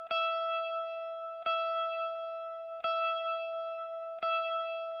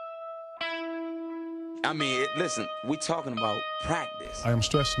I mean, listen, we talking about practice. I am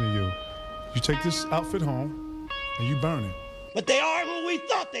stressing to you. You take this outfit home and you burn it. But they are who we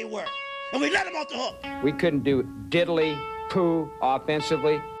thought they were, and we let them off the hook. We couldn't do diddly poo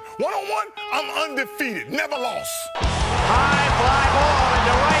offensively. One-on-one, I'm undefeated, never lost. High fly ball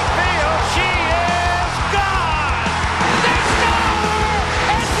into right field. She is gone. They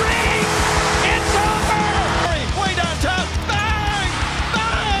score! It's rings. It's over. Way downtown. Bang!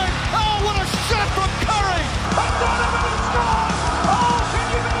 Bang! Oh, what a shot from Curry! Donovan has scored! Oh, can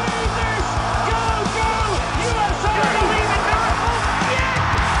you believe this? Go, go! USA! Do you believe in miracles?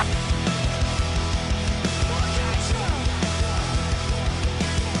 Yes!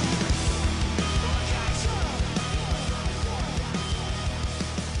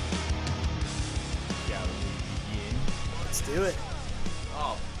 Let's do it.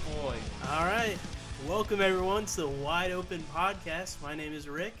 Oh, boy. All right. Welcome, everyone, to the Wide Open Podcast. My name is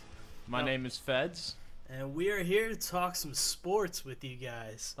Rick. My name is Feds. And we are here to talk some sports with you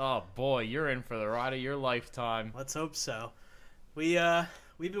guys. Oh, boy, you're in for the ride of your lifetime. Let's hope so. We've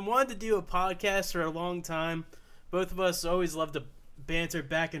been wanting to do a podcast for a long time. Both of us always love to banter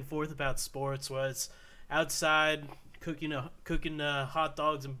back and forth about sports, whether it's outside cooking hot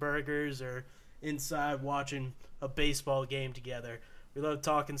dogs and burgers or inside watching a baseball game together. We love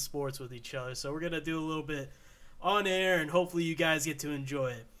talking sports with each other, so we're going to do a little bit on air, and hopefully you guys get to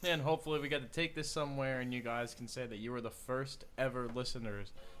enjoy it. And hopefully we get to take this somewhere and you guys can say that you were the first ever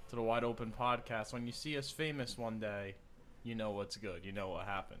listeners to the Wide Open Podcast. When you see us famous one day, you know what's good. You know what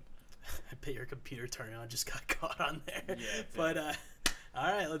happened. I bet your computer turning on just got caught on there. Yeah, but, all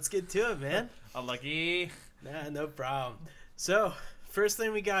right, let's get to it, man. Unlucky. Nah, no problem. So, first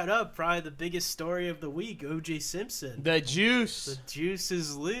thing we got up, probably the biggest story of the week, O.J. Simpson. The juice. The juice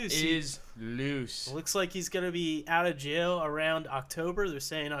is loose. Loose. Looks like he's going to be out of jail around October. They're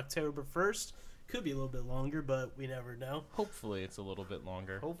saying October 1st. Could be a little bit longer, but we never know. Hopefully it's a little bit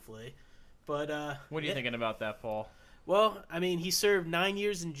longer. Hopefully. But, what are you thinking about that, Paul? Well, I mean, he served 9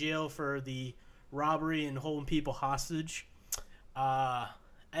 years in jail for the robbery and holding people hostage.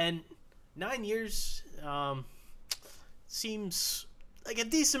 And 9 years seems like a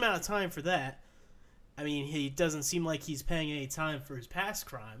decent amount of time for that. I mean, he doesn't seem like he's paying any time for his past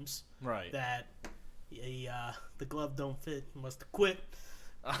crimes. Right. That the glove don't fit. He must have quit.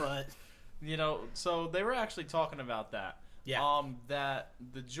 But so they were actually talking about that. Yeah. That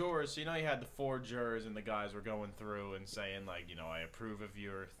the jurors, you had the 4 jurors and the guys were going through and saying like, I approve of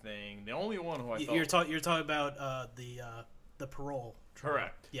your thing. The only one who I thought you're talking about the parole.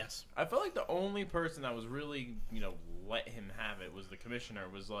 Correct. Yes. I felt like the only person that was really, let him have it was the commissioner.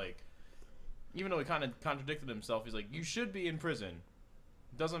 Was like, even though he kind of contradicted himself, he's like, you should be in prison.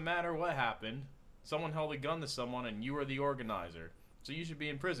 Doesn't matter what happened. Someone held a gun to someone and you were the organizer. So you should be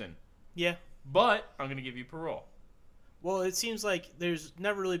in prison. Yeah. But I'm going to give you parole. Well, it seems like there's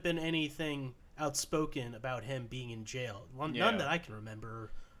never really been anything outspoken about him being in jail. None that I can remember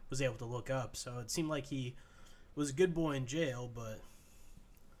or was able to look up. So it seemed like he was a good boy in jail, but...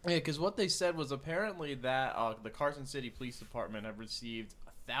 Yeah, because what they said was apparently that the Carson City Police Department have received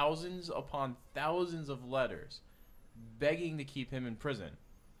thousands upon thousands of letters begging to keep him in prison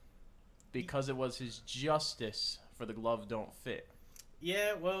because it was his justice for the glove don't fit.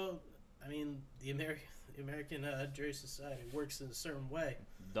 Yeah, well, I mean, the American Jury Society works in a certain way.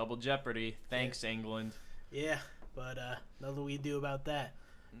 Double jeopardy. Thanks, England. Yeah, but nothing we can do about that.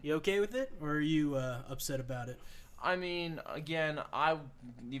 You okay with it, or are you upset about it? I mean, again,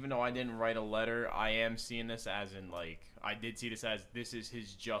 even though I didn't write a letter, I am seeing this as in, like, I did see this as this is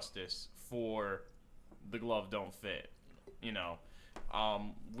his justice for the glove don't fit.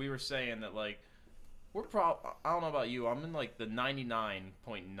 We were saying that, like, I don't know about you, I'm in, like, the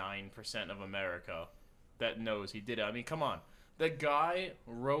 99.9% of America that knows he did it. I mean, come on. The guy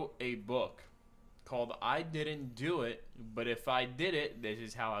wrote a book called I Didn't Do It, but if I did it, this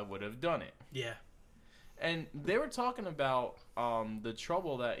is how I would have done it. Yeah. And they were talking about the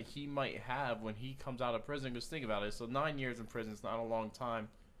trouble that he might have when he comes out of prison. Because think about it. So 9 years in prison is not a long time.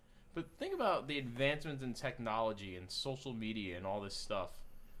 But think about the advancements in technology and social media and all this stuff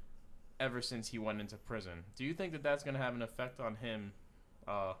ever since he went into prison. Do you think that that's going to have an effect on him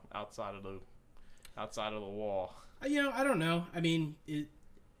outside of the wall? I don't know. I mean,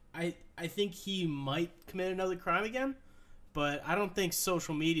 I think he might commit another crime again. But I don't think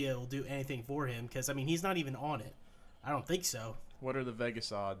social media will do anything for him because, I mean, he's not even on it. I don't think so. What are the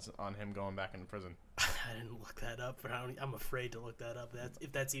Vegas odds on him going back into prison? I didn't look that up, but I'm afraid to look that up.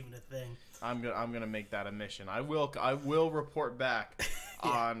 If that's even a thing. I'm gonna make that a mission. I will report back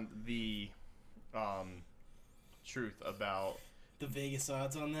on the truth about The Vegas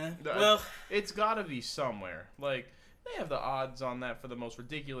odds on that? The- Well, it's got to be somewhere. Like, they have the odds on that for the most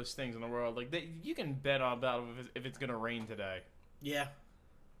ridiculous things in the world. Like, you can bet on about if it's going to rain today. yeah,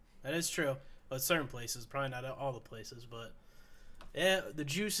 that is true. Well, certain places, probably not all the places, but yeah, the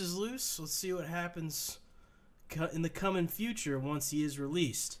juice is loose. Let's see what happens in the coming future once he is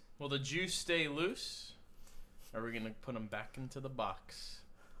released. Will the juice stay loose? Or are we going to put him back into the box?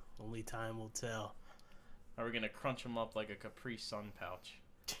 Only time will tell. Are we going to crunch him up like a Capri Sun pouch?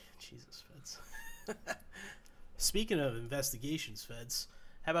 Jesus, Feds. Speaking of investigations, Feds,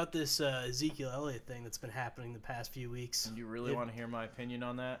 how about this Ezekiel Elliott thing that's been happening the past few weeks? Do you really want to hear my opinion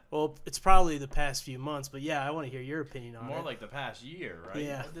on that? Well, it's probably the past few months, but yeah, I want to hear your opinion on it. More like the past year, right?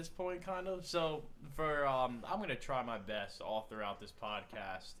 Yeah. At this point, kind of. So, I'm going to try my best all throughout this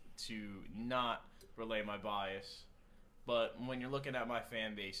podcast to not relay my bias. But when you're looking at my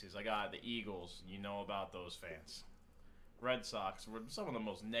fan bases, I got the Eagles. You know about those fans. Red Sox were some of the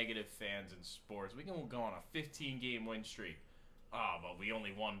most negative fans in sports. We can go on a 15-game win streak. But we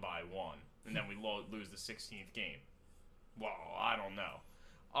only won by 1. And then we lose the 16th game. Well, I don't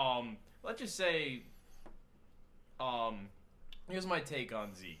know. Let's just say, here's my take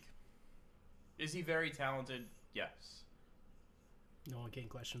on Zeke. Is he very talented? Yes. No one can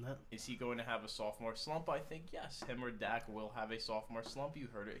question that. Is he going to have a sophomore slump? I think yes. Him or Dak will have a sophomore slump. You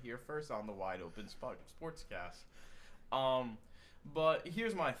heard it here first on the Wide Open Sportscast. But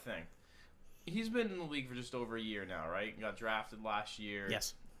here's my thing. He's been in the league for just over a year now, right? Got drafted last year.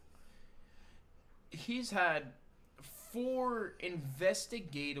 Yes. He's had 4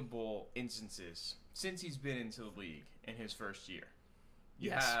 investigatable instances since he's been into the league in his first year.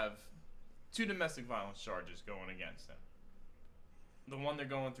 You have 2 domestic violence charges going against him. The one they're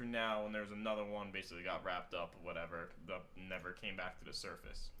going through now, and there's another one basically got wrapped up or whatever, that never came back to the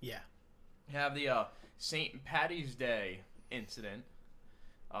surface. Yeah. You have the St. Patty's Day incident,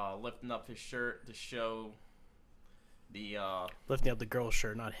 lifting up his shirt to show the... Lifting up the girl's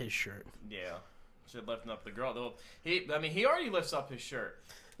shirt, not his shirt. Yeah, lifting up the girl. He already lifts up his shirt.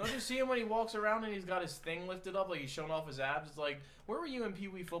 Don't you see him when he walks around and he's got his thing lifted up, like he's showing off his abs? It's like, where were you in Pee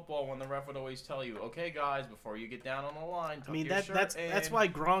Wee football when the ref would always tell you, okay, guys, before you get down on the line, tuck your shirt in. That's why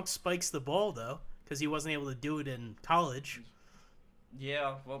Gronk spikes the ball, though, because he wasn't able to do it in college.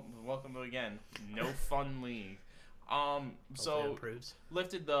 Yeah, well, welcome again. No fun league. So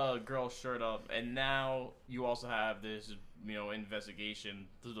lifted the girl's shirt up, and now you also have this, investigation.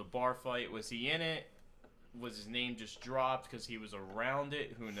 The bar fight, was he in it? Was his name just dropped because he was around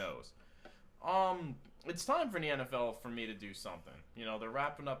it? Who knows? It's time for the NFL for me to do something. They're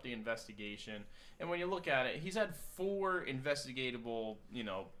wrapping up the investigation, and when you look at it, he's had 4 investigatable,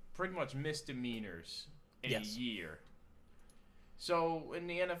 pretty much misdemeanors in a year. So, in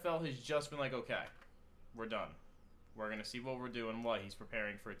the NFL has just been like, okay, we're done. We're going to see what we're doing. He's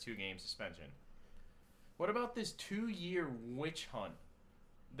preparing for a 2-game suspension. What about this 2-year witch hunt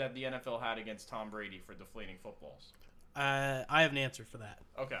that the NFL had against Tom Brady for deflating footballs? I have an answer for that.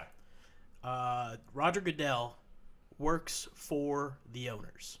 Okay. Roger Goodell works for the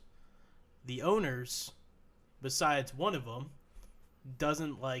owners. The owners, besides one of them,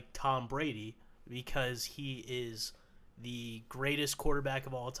 doesn't like Tom Brady because he is the greatest quarterback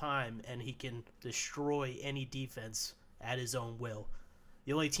of all time and he can destroy any defense at his own will.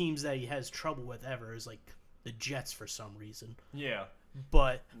 The only teams that he has trouble with ever is like the Jets for some reason. Yeah.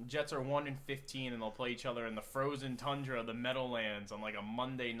 But Jets are 1-15 and they'll play each other in the frozen tundra of the Meadowlands on like a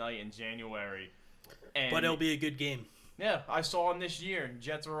Monday night in January. But it'll be a good game. Yeah, I saw him this year.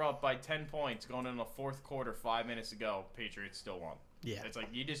 Jets were up by 10 points going in the 4th quarter 5 minutes ago. Patriots still won. Yeah. It's like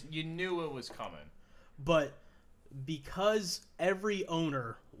you knew it was coming. But because every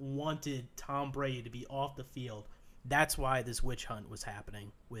owner wanted Tom Brady to be off the field, that's why this witch hunt was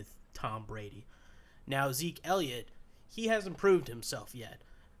happening with Tom Brady. Now, Zeke Elliott, he hasn't proved himself yet.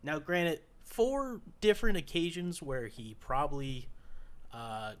 Now, granted, 4 different occasions where he probably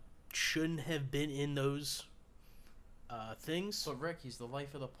shouldn't have been in those things. But Rick, he's the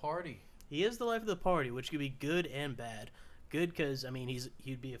life of the party. He is the life of the party, which could be good and bad. Good because,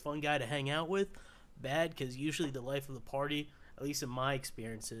 he'd be a fun guy to hang out with. Bad because usually the life of the party, at least in my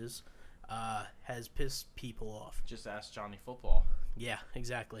experiences, has pissed people off. Just ask Johnny Football. Yeah,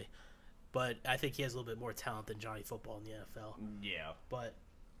 exactly. But I think he has a little bit more talent than Johnny Football in the NFL. Yeah. But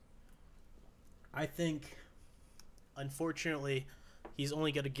I think, unfortunately, he's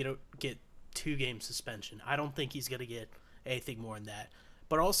only going to get 2-game suspension. I don't think he's going to get anything more than that.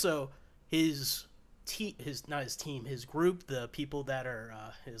 But also, his group, the people that are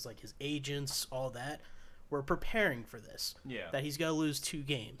his agents, all that, were preparing for this. Yeah. That he's got to lose 2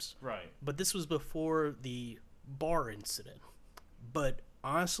 games. Right. But this was before the bar incident. But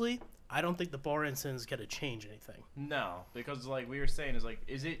honestly, I don't think the bar incident is going to change anything. No, because like we were saying,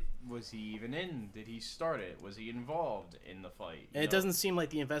 was he even in? Did he start it? Was he involved in the fight? And it doesn't seem like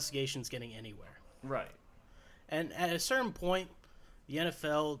the investigation's getting anywhere. Right. And at a certain point, the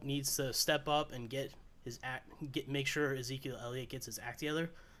NFL needs to step up and make sure Ezekiel Elliott gets his act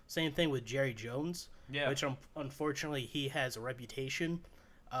together. Same thing with Jerry Jones, which unfortunately he has a reputation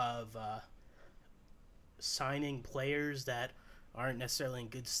of signing players that aren't necessarily in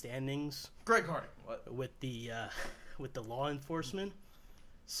good standings. Greg Hardy. With the law enforcement.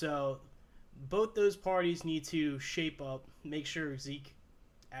 So both those parties need to shape up, make sure Zeke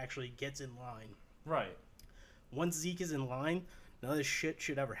actually gets in line. Right. Once Zeke is in line, none of this shit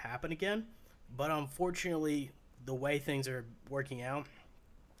should ever happen again. But unfortunately, the way things are working out,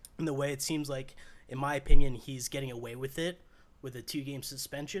 and the way it seems like, in my opinion, he's getting away with it with a 2-game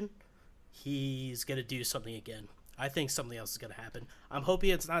suspension, he's going to do something again. I think something else is going to happen. I'm hoping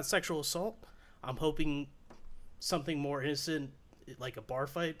it's not sexual assault. I'm hoping something more innocent, like a bar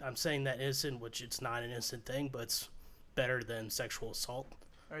fight. I'm saying that innocent, which it's not an innocent thing, but it's better than sexual assault.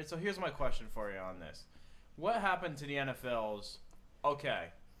 All right, so here's my question for you on this. What happened to the NFL's, okay,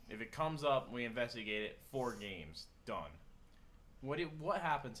 if it comes up, we investigate it, 4 games, done. What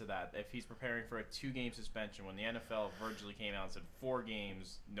happened to that if he's preparing for a 2-game suspension when the NFL virtually came out and said 4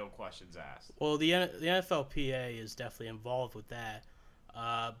 games, no questions asked? Well, the NFLPA is definitely involved with that.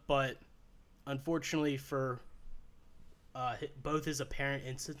 But unfortunately for both his apparent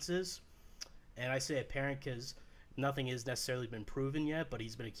instances, and I say apparent because nothing has necessarily been proven yet, but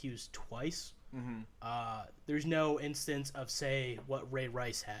he's been accused twice. Mm-hmm. There's no instance of, say, what Ray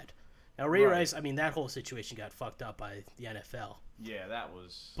Rice had. Now, Ray Rice, I mean, that whole situation got fucked up by the NFL. Yeah, that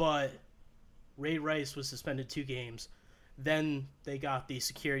was... But Ray Rice was suspended 2 games. Then they got the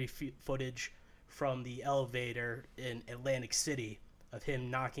security footage from the elevator in Atlantic City of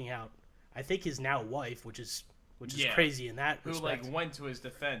him knocking out, I think, his now wife, which is crazy in that respect. Who went to his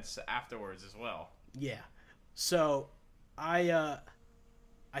defense afterwards as well. Yeah. So I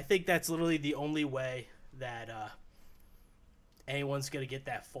think that's literally the only way that anyone's going to get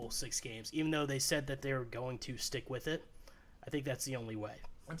that full 6 games. Even though they said that they were going to stick with it, I think that's the only way.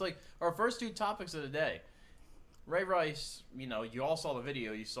 It's like our first 2 topics of the day. Ray Rice, you all saw the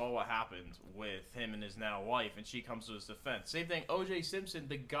video. You saw what happened with him and his now wife, and she comes to his defense. Same thing, O.J. Simpson,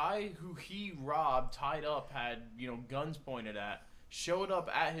 the guy who he robbed, tied up, had, guns pointed at, showed up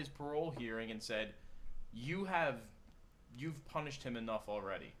at his parole hearing and said, you've punished him enough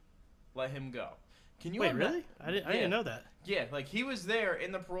already. Let him go. Can you Wait, really? I didn't know that. Yeah, like he was there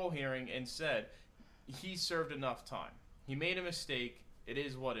in the parole hearing and said he served enough time. He made a mistake. It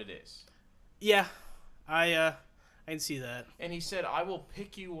is what it is. Yeah, I can see that. And he said, I will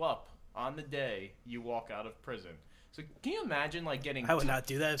pick you up on the day you walk out of prison. So can you imagine getting... I would not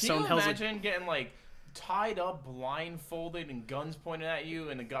do that. If can you imagine getting tied up, blindfolded, and guns pointed at you,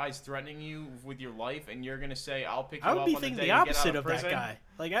 and the guy's threatening you with your life, and you're gonna say, "I'll pick you up on the day you get out of prison"? I would be thinking the opposite of that guy.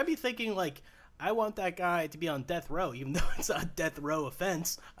 I'd be thinking I want that guy to be on death row, even though it's not a death row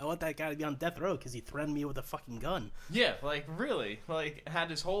offense. I want that guy to be on death row because he threatened me with a fucking gun. Yeah, really, had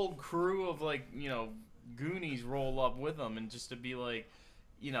his whole crew of Goonies roll up with him, and just to be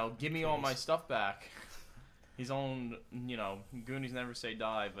give me all my stuff back. His own, Goonies never say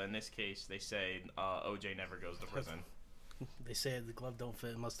die, but in this case, they say OJ never goes to prison. They say the glove don't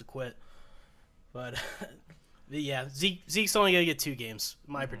fit, must have quit. But, yeah, Zeke's only going to get 2 games,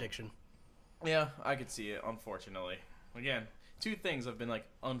 my prediction. Yeah, I could see it, unfortunately. Again, 2 things have been,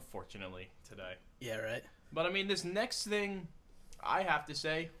 unfortunately, today. Yeah, right. But, I mean, this next thing, I have to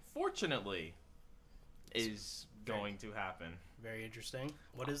say, fortunately, is going to happen. Very interesting.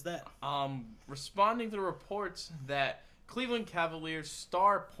 What is that? Responding to the reports that Cleveland Cavaliers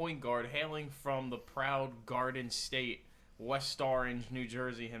star point guard hailing from the proud Garden State, West Orange, New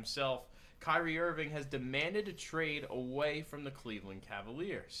Jersey himself, Kyrie Irving has demanded a trade away from the Cleveland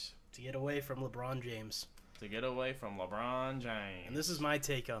Cavaliers. To get away from LeBron James. And this is my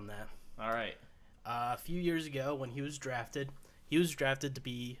take on that. All right. A few years ago when he was drafted to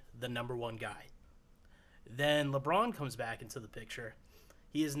be the number 1 guy. Then LeBron comes back into the picture.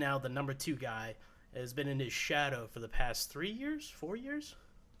 He is now the number 2 guy. Has been in his shadow for the past 3 years, 4 years,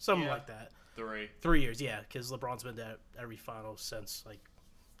 something like that. 3 years, yeah, because LeBron's been at every final since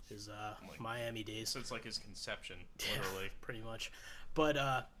his Miami days. Since his conception, literally, pretty much.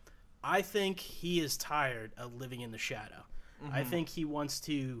 But I think he is tired of living in the shadow. Mm-hmm. I think he wants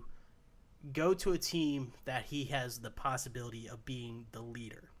to go to a team that he has the possibility of being the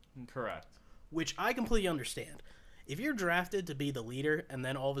leader. Correct. Which I completely understand. If you're drafted to be the leader and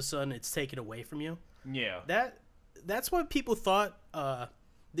then all of a sudden it's taken away from you, yeah, that's what people thought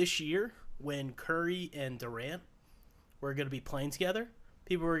this year when Curry and Durant were going to be playing together.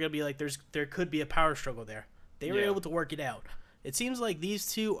 People were going to be like, there could be a power struggle there. They were able to work it out. It seems like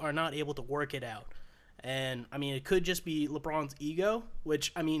these two are not able to work it out. And, I mean, it could just be LeBron's ego,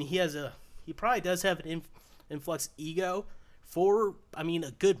 which, I mean, he probably does have an influx ego for, I mean,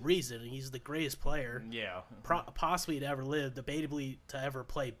 a good reason. He's the greatest player. Yeah. Possibly to ever live, debatably to ever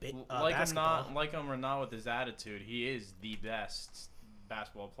play like basketball. Like him or not with his attitude, he is the best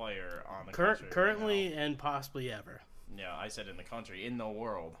basketball player on the country. Currently right now. and possibly ever. Yeah, I said in the country, in the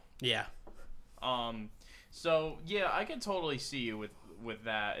world. Yeah. So yeah, I can totally see you with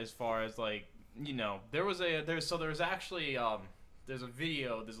that as far as like, you know, there's actually there's a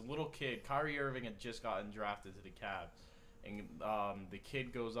video, there's a little kid, Kyrie Irving had just gotten drafted to the Cavs, and the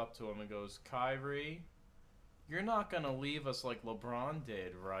kid goes up to him and goes, "Kyrie, you're not gonna leave us like LeBron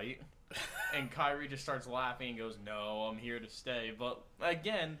did, right?" And Kyrie just starts laughing and goes, "No, I'm here to stay." But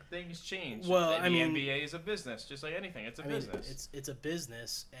again, things change. Well, the NBA is a business, just like anything. It's a business. It's a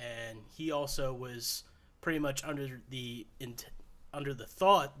business, and he also was pretty much under the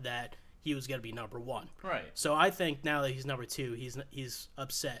thought that he was going to be number one. Right. So I think now that he's number two, he's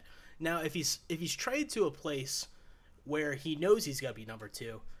upset. Now, if he's traded to a place where he knows he's going to be number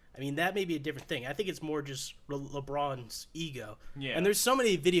two, I mean, that may be a different thing. I think it's more just LeBron's ego. Yeah. And there's so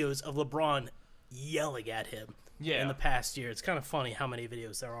many videos of LeBron yelling at him in the past year. It's kind of funny how many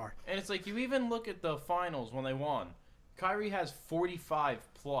videos there are. And it's like, you even look at the finals when they won. Kyrie has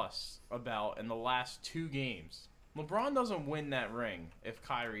 45+ about in the last 2 games. LeBron doesn't win that ring if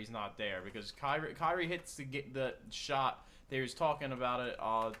Kyrie's not there, because Kyrie hits the shot. They was talking about it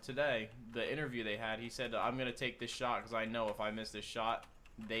today, the interview they had. He said, "I'm going to take this shot because I know if I miss this shot,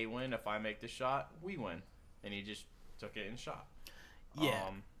 they win. If I make the shot, we win." And he just took it and shot.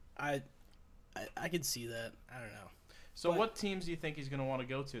 Yeah, I could see that. I don't know. So what teams do you think he's going to want to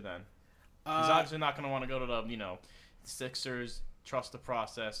go to then? He's obviously not going to want to go to the, Sixers. Trust the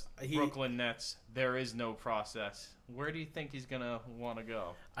process. Brooklyn Nets. There is no process. Where do you think he's going to want to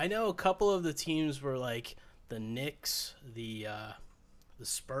go? I know a couple of the teams were like the Knicks, the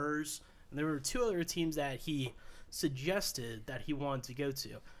Spurs, and there were 2 other teams that he suggested that he wanted to go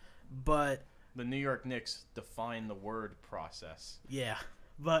to. But the New York Knicks define the word process. Yeah.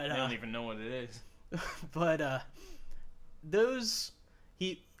 But they don't even know what it is. But those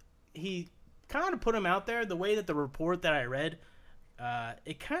he kind of put him out there. The way that the report that I read,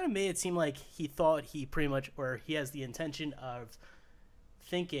 it kind of made it seem like he thought he pretty much, or he has the intention of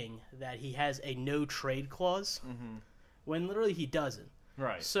thinking that he has a no trade clause, when literally he doesn't.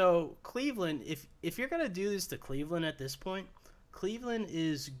 Right. So Cleveland, if you're gonna do this to Cleveland at this point, Cleveland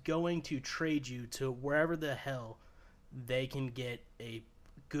is going to trade you to wherever the hell they can get a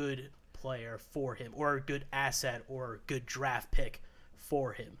good player for him, or a good asset, or a good draft pick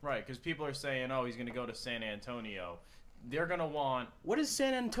for him. Right, because people are saying, "Oh, he's going to go to San Antonio." They're going to want... What does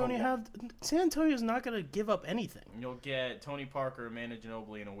San Antonio have? San Antonio's not going to give up anything. You'll get Tony Parker, Manu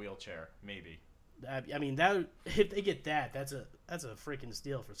Ginobili in a wheelchair, maybe. I mean, that if they get that, that's a freaking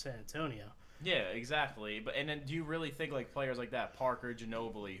steal for San Antonio. Yeah, exactly. And then do you really think like players like that, Parker,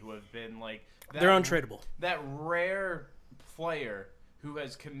 Ginobili, who have been like... They're untradeable. That rare player who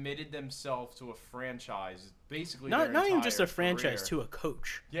has committed themselves to a franchise, basically not even just a career. franchise, to a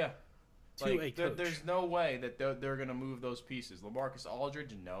coach. Yeah. To a coach. There's no way that they're going to move those pieces. LaMarcus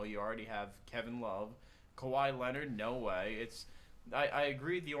Aldridge, no. You already have Kevin Love. Kawhi Leonard, no way. I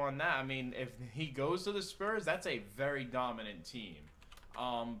agree with you on that. I mean, if he goes to the Spurs, that's a very dominant team.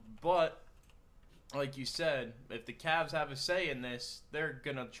 But, like you said, if the Cavs have a say in this, they're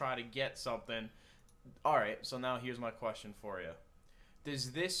going to try to get something. All right, so now here's my question for you.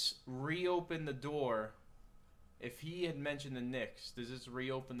 Does this reopen the door? If he had mentioned the Knicks, does this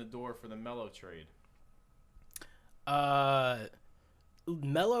reopen the door for the Melo trade? The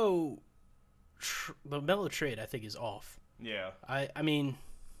Melo trade, I think, is off. Yeah. I mean,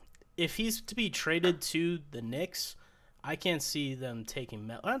 if he's to be traded to the Knicks, I can't see them taking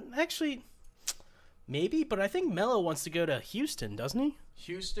Melo. Actually, maybe, but I think Melo wants to go to Houston, doesn't he?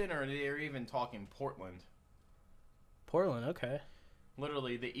 Houston, or they're even talking Portland. Portland, okay.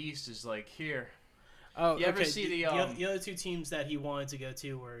 Literally, the East is like, here. Oh, you ever see the other 2 teams that he wanted to go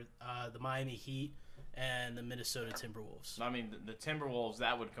to were the Miami Heat and the Minnesota Timberwolves. I mean, the Timberwolves,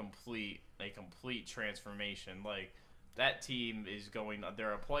 that would complete a complete transformation. Like, that team is going –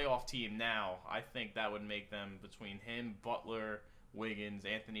 they're a playoff team now. I think that would make them, between him, Butler, Wiggins,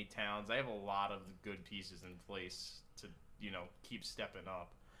 Anthony Towns, they have a lot of good pieces in place to, keep stepping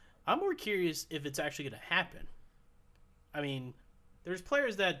up. I'm more curious if it's actually going to happen. I mean, there's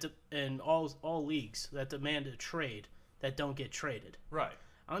players that in all leagues that demand a trade that don't get traded. Right.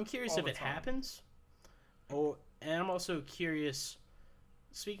 I'm curious All if the it time. happens, and I'm also curious.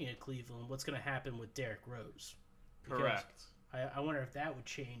 Speaking of Cleveland, what's going to happen with Derrick Rose? Because Correct. I wonder if that would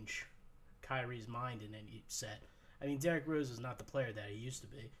change Kyrie's mind in any set. I mean, Derrick Rose is not the player that he used to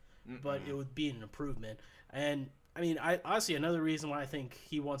be, but it would be an improvement. And I mean, honestly, another reason why I think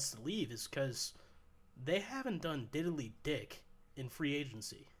he wants to leave is because they haven't done diddly dick in free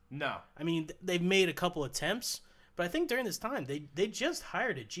agency. No. I mean, they've made a couple attempts, but I think during this time they just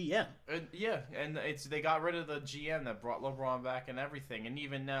hired a GM. Yeah, and they got rid of the GM that brought LeBron back and everything, and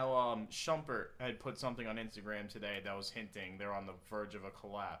even now Shumpert had put something on Instagram today that was hinting they're on the verge of a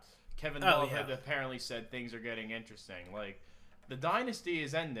collapse. Kevin Love had apparently said things are getting interesting. Like, the dynasty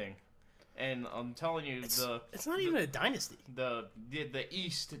is ending, and I'm telling you, it's not even a dynasty. The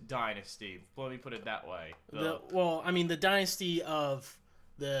East dynasty. Let me put it that way. The dynasty of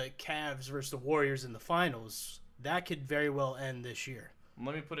the Cavs versus the Warriors in the finals. That could very well end this year.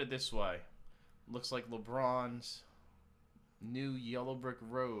 Let me put it this way. Looks like LeBron's new yellow brick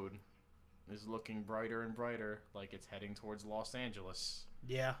road is looking brighter and brighter, like it's heading towards Los Angeles.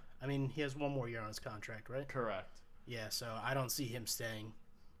 Yeah. I mean, he has one more year on his contract, right? Correct. Yeah, so I don't see him staying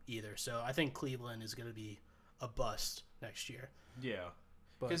either. So I think Cleveland is going to be a bust next year. Yeah.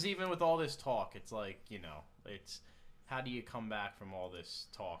 Because even with all this talk, it's like, it's... How do you come back from all this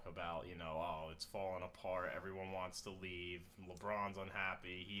talk about, it's falling apart, everyone wants to leave, LeBron's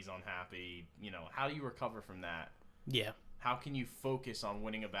unhappy, he's unhappy, how do you recover from that? Yeah. How can you focus on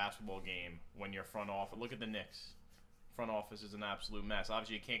winning a basketball game when your front office, look at the Knicks. Front office is an absolute mess.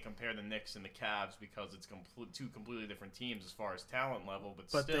 Obviously, you can't compare the Knicks and the Cavs because it's two completely different teams as far as talent level, but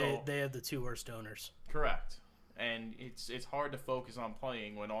still. They have the two worst owners. Correct. And it's hard to focus on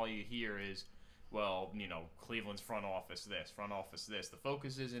playing when all you hear is, well, Cleveland's front office this. The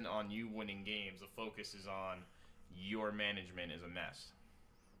focus isn't on you winning games. The focus is on your management is a mess.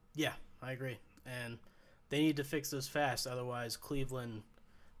 Yeah, I agree. And they need to fix this fast. Otherwise, Cleveland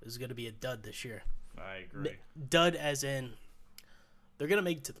is going to be a dud this year. I agree. Dud as in they're going to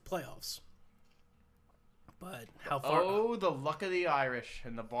make it to the playoffs. But how far? Oh, the luck of the Irish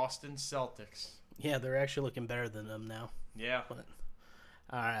and the Boston Celtics. Yeah, they're actually looking better than them now. Yeah. But,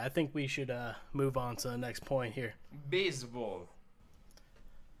 all right, I think we should move on to the next point here. Baseball.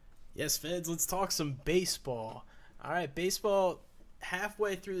 Yes, Feds, let's talk some baseball. All right, baseball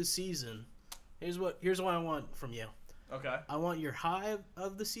halfway through the season. Here's what I want from you. Okay. I want your high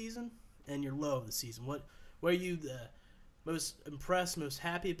of the season and your low of the season. What are you the most impressed, most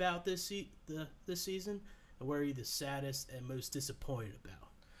happy about this season, and where are you the saddest and most disappointed about?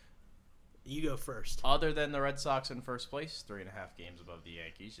 You go first. Other than the Red Sox in first place, 3.5 games above the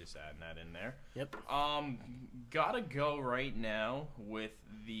Yankees, just adding that in there. Yep. Gotta go right now with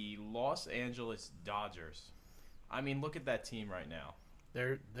the Los Angeles Dodgers. I mean, look at that team right now.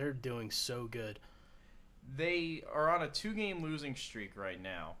 They're doing so good. They are on a 2-game losing streak right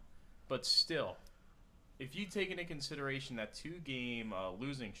now, but still, if you take into consideration that 2-game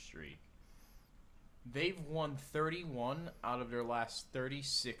losing streak, they've won 31 out of their last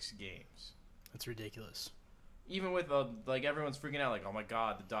 36 games. That's ridiculous. Even with, everyone's freaking out, like, oh my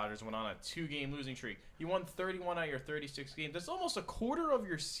God, the Dodgers went on a 2-game losing streak. You won 31 out of your 36 games. That's almost a quarter of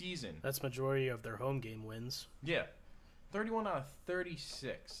your season. That's majority of their home game wins. Yeah. 31 out of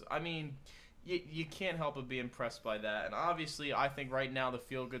 36. I mean, you can't help but be impressed by that. And obviously, I think right now the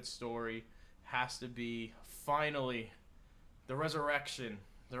feel-good story has to be, finally, the resurrection,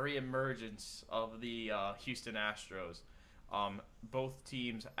 the reemergence of the Houston Astros. Both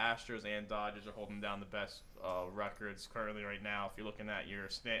teams, Astros and Dodgers, are holding down the best records currently right now. If you're looking at your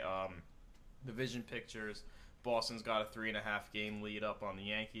division pictures, Boston's got a 3.5-game lead up on the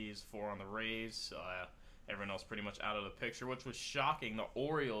Yankees, 4 on the Rays. Everyone else pretty much out of the picture, which was shocking. The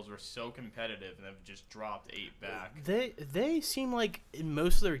Orioles were so competitive and have just dropped 8 back. They seem like in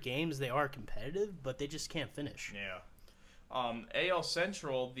most of their games they are competitive, but they just can't finish. Yeah. AL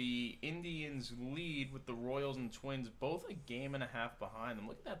Central, the Indians lead with the Royals and Twins, both a game and a half behind them.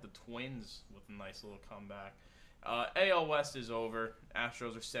 Look at that, the Twins with a nice little comeback. AL West is over.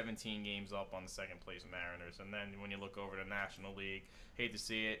 Astros are 17 games up on the second-place Mariners. And then when you look over to National League, hate to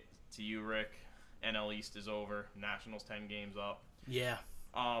see it, to you, Rick, NL East is over. Nationals 10 games up. Yeah.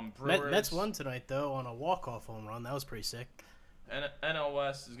 Brewers, Mets won tonight, though, on a walk-off home run. That was pretty sick. And NL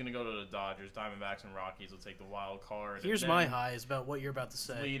West is going to go to the Dodgers. Diamondbacks and Rockies will take the wild card. Here's my high is about what you're about to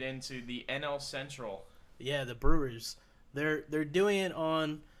say. Lead into the NL Central. Yeah, the Brewers. They're doing it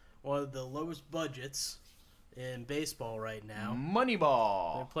on one of the lowest budgets in baseball right now.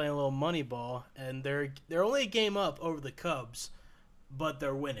 Moneyball. They're playing a little Moneyball, and they're only a game up over the Cubs, but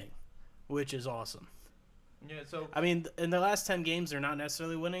they're winning, which is awesome. Yeah, so I mean, in the last 10 games, they're not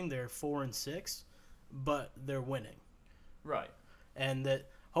necessarily winning. They're 4-6, but they're winning. right. And that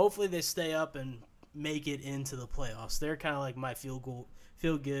hopefully they stay up and make it into the playoffs. They're kind of like my feel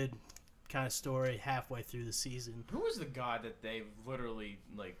good kind of story halfway through the season. Who was the guy that they literally,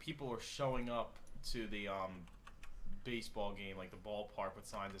 like, people were showing up to the baseball game, like the ballpark, with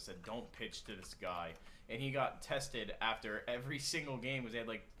signs that said "Don't pitch to this guy," and he got tested after every single game because he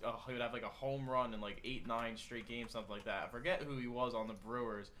would have like a home run in like 8-9 straight games, something like that. I forget who he was on the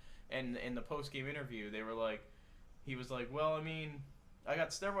Brewers, and in the post game interview, they were like, he was like, "Well, I mean, I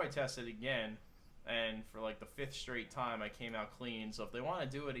got steroid tested again, and for like the 5th straight time, I came out clean. So if they want to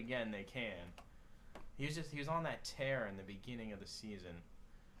do it again, they can." He was on that tear in the beginning of the season.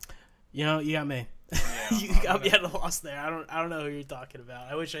 You know, you got me. Yeah, You got me at a loss there. I don't know who you're talking about.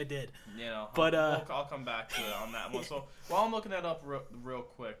 I wish I did. You know, But, I'll come back to it on that one. So while I'm looking that up real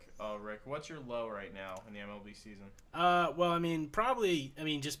quick, Rick, what's your low right now in the MLB season? Well, I mean,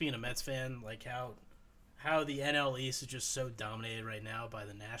 just being a Mets fan, like how the NL East is just so dominated right now by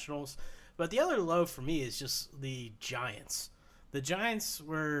the Nationals. But the other low for me is just the Giants. The Giants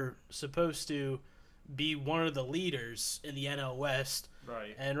were supposed to be one of the leaders in the NL West.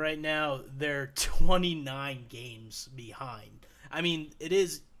 Right. And right now, they're 29 games behind. I mean, it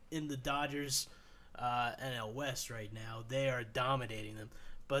is in the Dodgers NL West right now. They are dominating them.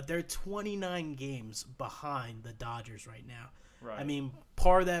 But they're 29 games behind the Dodgers right now. Right. I mean,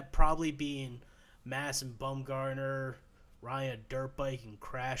 part of that probably being Madison Bumgarner, Ryan Dirtbike, and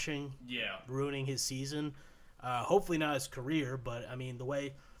crashing. Yeah. Ruining his season. Hopefully not his career, but, I mean, the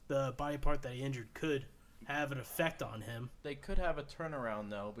way the body part that he injured could have an effect on him. They could have a turnaround,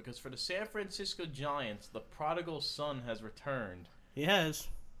 though, because for the San Francisco Giants, the prodigal son has returned. He has.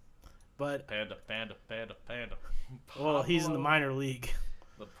 But, Panda. well, he's in the Pablo. minor league.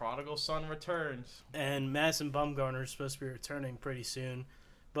 The prodigal son returns. And Madison Bumgarner is supposed to be returning pretty soon.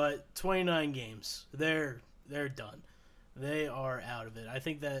 But 29 games. They're done. They are out of it. I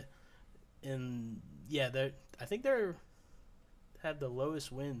think that they're have the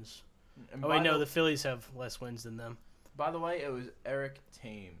lowest wins. And Oh, wait, no, the Phillies have less wins than them. By the way, it was Eric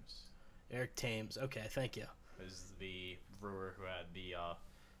Thames. Eric Thames. Okay, thank you. Is the Brewer who had the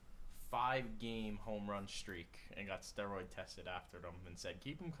 5-game home run streak and got steroid tested after them and said,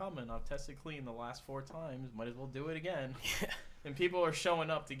 "Keep them coming. I've tested clean the last 4 times. Might as well do it again." And people are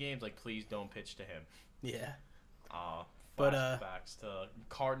showing up to games like, "Please don't pitch to him." Yeah. But flashbacks to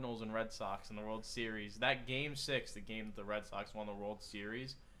Cardinals and Red Sox in the World Series. That Game 6, the game that the Red Sox won the World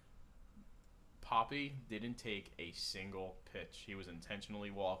Series, Poppy didn't take a single pitch. He was intentionally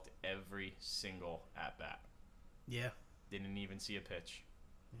walked every single at-bat. Yeah. Didn't even see a pitch.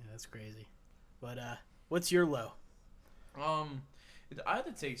 Yeah, that's crazy. But what's your low? I had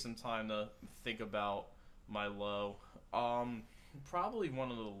to take some time to think about my low. Probably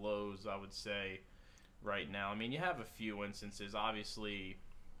one of the lows, I would say, right now. I mean, you have a few instances. Obviously,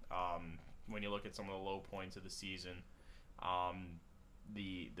 when you look at some of the low points of the season,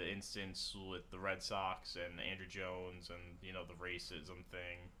 the instance with the Red Sox and Andrew Jones and, you know, the racism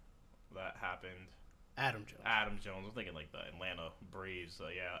thing that happened. Adam Jones. I'm thinking like the Atlanta Braves.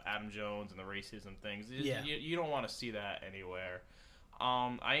 Adam Jones and the racism things. Yeah. You don't want to see that anywhere.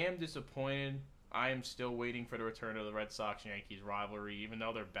 I am disappointed. I am still waiting for the return of the Red Sox-Yankees rivalry, even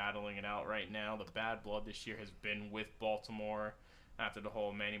though they're battling it out right now. The bad blood this year has been with Baltimore after the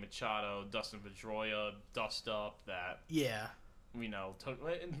whole Manny Machado, Dustin Pedroia dust-up that, Yeah. you know,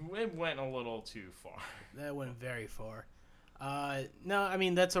 it went a little too far. That went very far. No, I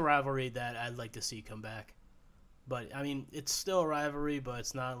mean, that's a rivalry that I'd like to see come back. But, I mean, it's still a rivalry, but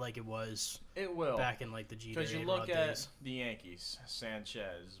it's not like it was It will. back in, like, the Jeter Because you A-Rod look at days. the Yankees,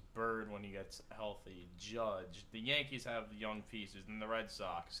 Sanchez, Bird when he gets healthy, Judge. The Yankees have the young pieces, and the Red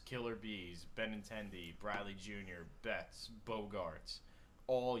Sox, Killer Bees, Benintendi, Bradley Jr., Betts, Bogarts,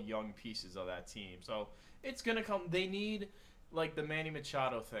 all young pieces of that team. So it's going to come. They need, like the Manny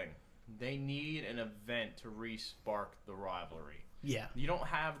Machado thing, they need an event to re-spark the rivalry. Yeah. You don't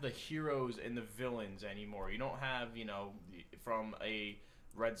have the heroes and the villains anymore. You don't have, you know, from a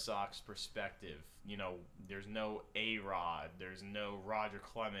Red Sox perspective, you know, there's no A-Rod, there's no Roger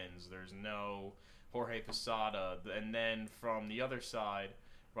Clemens, there's no Jorge Posada, and then from the other side,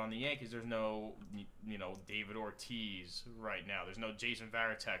 from the Yankees, there's no, you know, David Ortiz right now. There's no Jason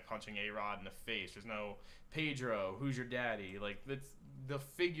Varitek punching A-Rod in the face. There's no Pedro, who's your daddy? Like, the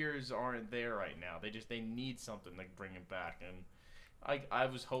figures aren't there right now. They need something to bring it back, and I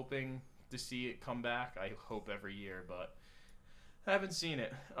was hoping to see it come back. I hope every year, but I haven't seen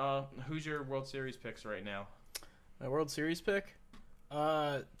it. Who's your World Series picks right now? My World Series pick?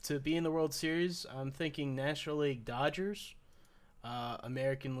 To be in the World Series, I'm thinking National League Dodgers.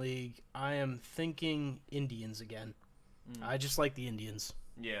 American League, I am thinking Indians again. I just like the Indians.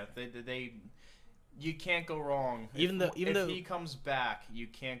 Yeah, they you can't go wrong. Even though he comes back, you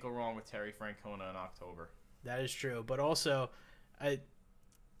can't go wrong with Terry Francona in October. That is true, but also,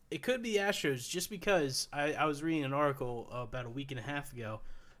 it could be Astros just because I was reading an article about a week and a half ago.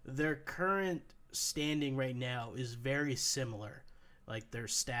 Their current standing right now is very similar. Like their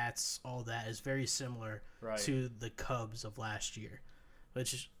stats, all that is very similar to the Cubs of last year.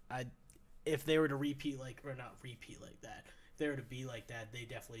 Which is, if they were to not repeat like that, if they were to be like that, they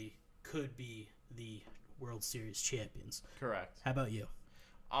definitely could be the World Series champions. Correct. How about you?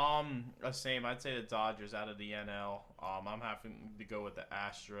 Same. I'd say the Dodgers out of the NL. I'm having to go with the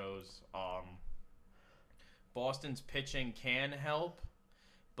Astros. Boston's pitching can help.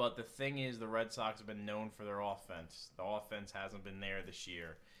 But the thing is, the Red Sox have been known for their offense. The offense hasn't been there this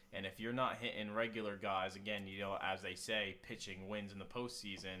year. And if you're not hitting regular guys, again, as they say, pitching wins in the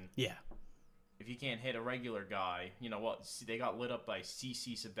postseason. Yeah. If you can't hit a regular guy, you know what? They got lit up by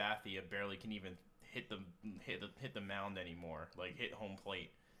CC Sabathia, barely can even hit the mound anymore, like hit home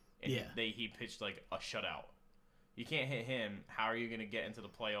plate. And he pitched like a shutout. You can't hit him. How are you going to get into the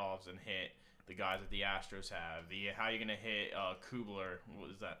playoffs and hit the guys that the Astros have? How are you going to hit Kubler?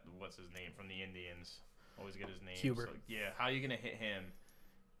 What's his name from the Indians? Always get his name. Huber. So, yeah, how are you going to hit him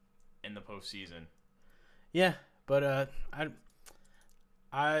in the postseason? Yeah, but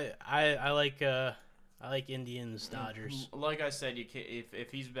I like Indians, Dodgers. Like I said, you can't,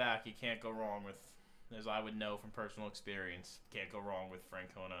 if he's back, you can't go wrong with, as I would know from personal experience, can't go wrong with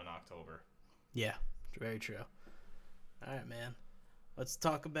Francona in October. Yeah, very true. All right, man. Let's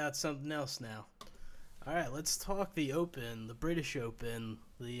talk about something else now. All right, let's talk the Open, the British Open,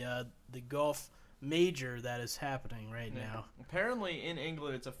 the golf major that is happening right now. Apparently, in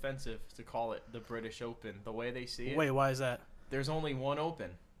England, it's offensive to call it the British Open. The way they see it. Wait, why is that? There's only one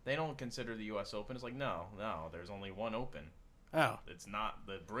Open. They don't consider the U.S. Open. It's like, no, there's only one Open. Oh. It's not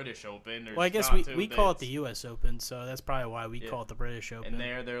the British Open. Well, I guess we call it the U.S. Open, so that's probably why we call it the British Open.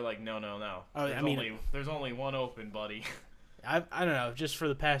 And they're like, no. Oh, There's only one Open, buddy. I don't know, just for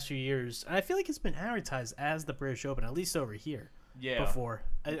the past few years. And I feel like it's been advertised as the British Open, at least over here. Yeah. Before.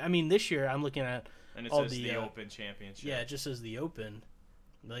 I mean, this year I'm looking at and it says the Open Championship. Yeah, it just says the Open.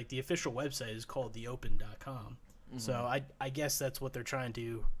 Like, the official website is called theopen.com. Mm-hmm. So I guess that's what they're trying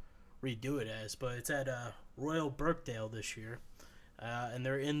to redo it as. But it's at Royal Birkdale this year. And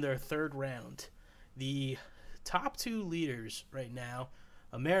they're in their third round. The top two leaders right now,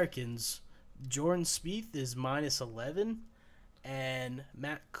 Americans, Jordan Spieth is -11, and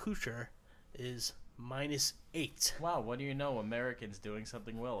Matt Kuchar is -8. Wow, what do you know? Americans doing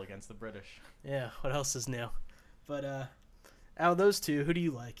something well against the British. Yeah, what else is new? But out of those two, who do you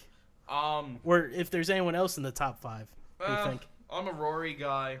like? Or if there's anyone else in the top five, what do you think? I'm a Rory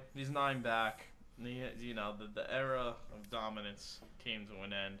guy. He's 9 back. The era of dominance came to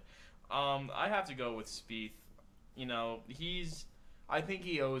an end. I have to go with Spieth. I think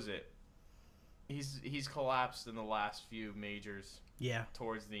he owes it. He's collapsed in the last few majors. Yeah.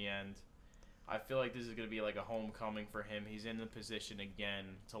 Towards the end. I feel like this is going to be like a homecoming for him. He's in the position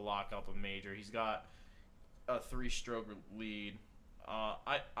again to lock up a major. He's got a 3-stroke lead.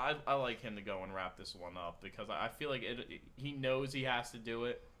 I like him to go and wrap this one up because I feel like he knows he has to do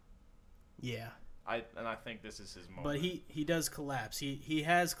it. Yeah. I think this is his moment. But he does collapse. He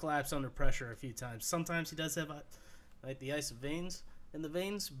has collapsed under pressure a few times. Sometimes he does have like the ice veins in the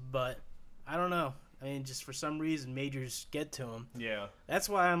veins, but I don't know. I mean, just for some reason, majors get to him. Yeah. That's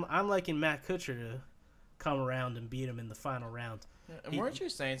why I'm liking Matt Kuchar to come around and beat him in the final round. Yeah, and weren't you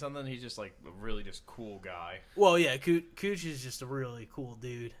saying something? He's just like a really just cool guy. Well, yeah, Kuch is just a really cool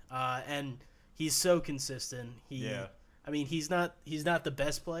dude, and he's so consistent. I mean, he's not the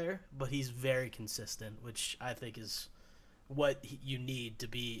best player, but he's very consistent, which I think is what you need to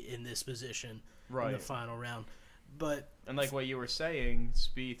be in this position in the final round. And like what you were saying,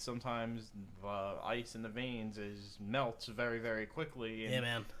 Spieth sometimes ice in the veins melts very, very quickly. And yeah,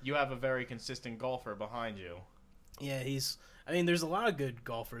 man. You have a very consistent golfer behind you. Yeah, there's a lot of good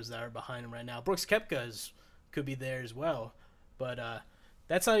golfers that are behind him right now. Brooks Koepka could be there as well, but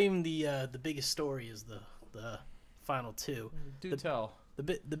that's not even the biggest story. Is the final two. Tell.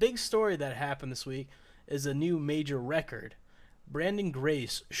 The big story that happened this week is a new major record. Brandon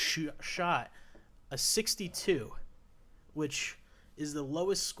Grace shot a 62, which is the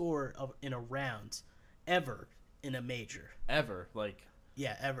lowest score in a round ever in a major. Ever, like.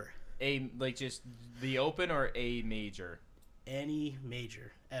 Yeah, ever. Just the Open or a major? Any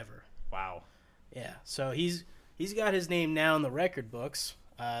major ever. Wow. Yeah. So he's he's got his name now in the record books.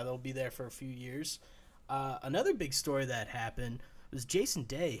 They'll be there for a few years. Another big story that happened was Jason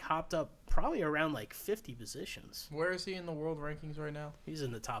Day hopped up probably around like 50 positions. Where is he in the world rankings right now? He's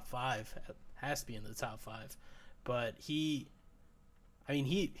in the top 5. Has to be in the top 5. But he's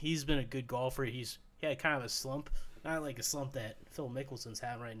been a good golfer. He had kind of a slump. Not like a slump that Phil Mickelson's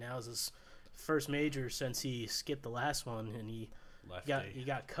having right now. It's his first major since he skipped the last one, and he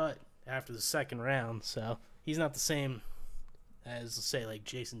got cut after the second round. So he's not the same as, let's say, like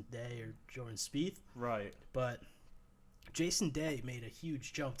Jason Day or Jordan Spieth. Right. But Jason Day made a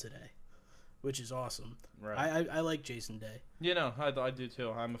huge jump today, which is awesome. Right. I like Jason Day. You know, I do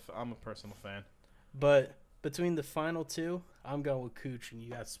too. I'm a personal fan. But between the final two, I'm going with Cooch, and you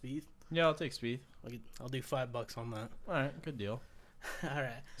got Spieth. Yeah, I'll take Spieth. I'll do $5 on that. All right, good deal. All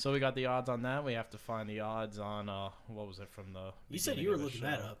right. So we got the odds on that. We have to find the odds on what was it from the? You said you were looking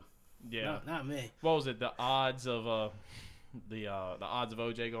that up. Yeah. No, not me. What was it? The odds of the odds of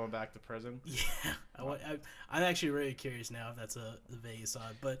OJ going back to prison. Yeah, I'm actually really curious now if that's the Vegas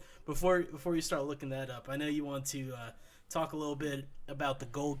odd. But before you start looking that up, I know you want to talk a little bit about the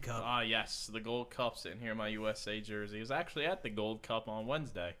Gold Cup. Yes, the Gold Cup sitting here in my USA jersey. I was actually at the Gold Cup on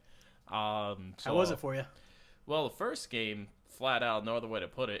Wednesday. How was it for you? Well, the first game, flat out, no other way to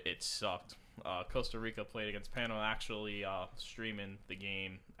put it, it sucked. Costa Rica played against Panama. Actually, streaming the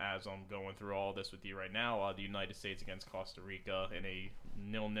game as I'm going through all this with you right now. The United States against Costa Rica in a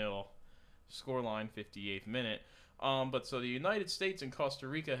 0-0 scoreline, 58th minute. But so the United States and Costa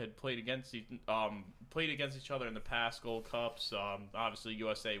Rica had played against each other in the past Gold Cups. Obviously,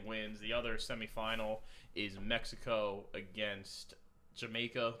 USA wins. The other semifinal is Mexico against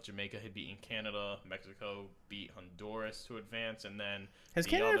Jamaica. Jamaica had beaten Canada. Mexico beat Honduras to advance, and then has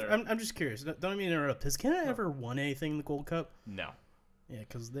Canada? I'm just curious. Don't mean to interrupt. Has Canada ever won anything in the Gold Cup? No. Yeah,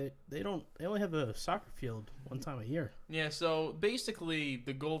 because they only have a soccer field one time a year. Yeah, so basically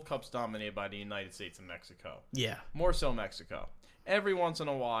the Gold Cup's dominated by the United States and Mexico. Yeah. More so Mexico. Every once in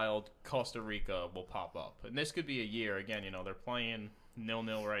a while, Costa Rica will pop up. And this could be a year. Again, they're playing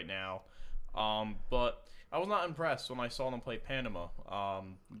 0-0 right now. But I was not impressed when I saw them play Panama.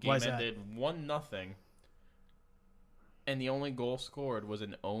 Game ended 1-0. And the only goal scored was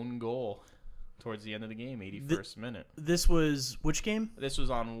an own goal towards the end of the game, 81st minute. This was which game? This was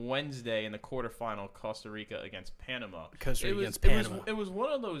on Wednesday in the quarterfinal, Costa Rica against Panama. Costa Rica against Panama. It was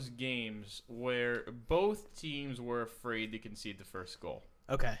one of those games where both teams were afraid to concede the first goal.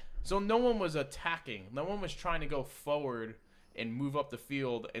 Okay. So no one was attacking. No one was trying to go forward and move up the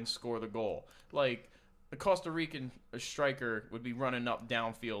field and score the goal. Like, the Costa Rican striker would be running up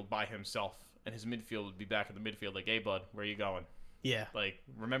downfield by himself, and his midfield would be back at the midfield like, hey, bud, where you going? Yeah. Like,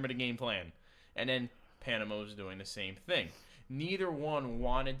 remember the game plan. And then Panama was doing the same thing. Neither one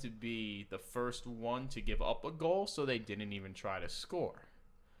wanted to be the first one to give up a goal, so they didn't even try to score.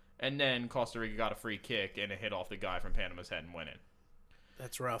 And then Costa Rica got a free kick, and it hit off the guy from Panama's head and went in.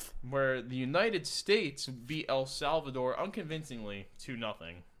 That's rough. Where the United States beat El Salvador unconvincingly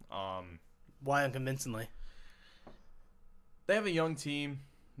 2-0. Why unconvincingly? They have a young team,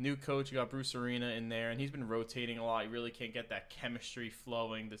 new coach. You got Bruce Arena in there, and he's been rotating a lot. You really can't get that chemistry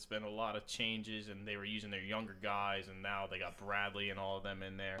flowing. There's been a lot of changes, and they were using their younger guys, and now they got Bradley and all of them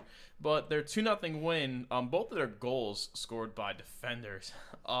in there. But their 2-0 win, both of their goals scored by defenders,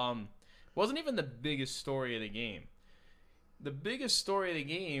 wasn't even the biggest story of the game. The biggest story of the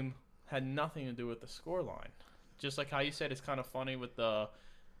game had nothing to do with the scoreline. Just like how you said, it's kind of funny with the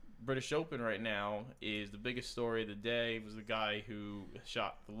British Open right now, is the biggest story of the day was the guy who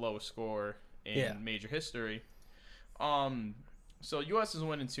shot the lowest score in major history. So U.S. is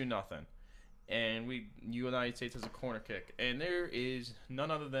winning 2-0, and United States has a corner kick, and there is none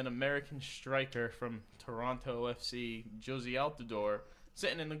other than American striker from Toronto FC, Jozy Altidore,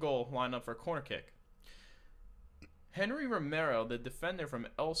 sitting in the goal, lined up for a corner kick. Henry Romero, the defender from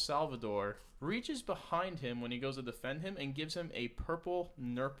El Salvador, reaches behind him when he goes to defend him and gives him a purple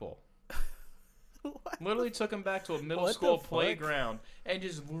nurple. Literally took him back to a middle school playground and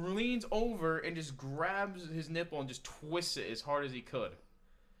just leans over and just grabs his nipple and just twists it as hard as he could.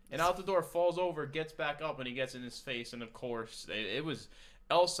 And Altidore falls over, gets back up, and he gets in his face. And, of course, it was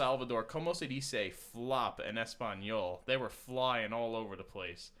El Salvador, como se dice, flop in Espanol. They were flying all over the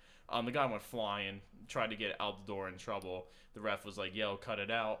place. The guy went flying, tried to get Altidore in trouble. The ref was like, yo, cut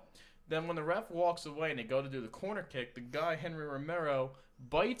it out. Then when the ref walks away and they go to do the corner kick, the guy, Henry Romero,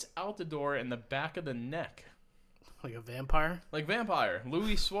 bites Altidore in the back of the neck. Like a vampire? Like vampire.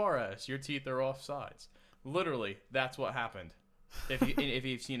 Luis Suarez, your teeth are offsides. Literally, that's what happened. If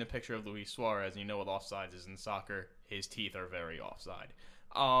you've seen a picture of Luis Suarez and you know what offsides is in soccer, his teeth are very offside.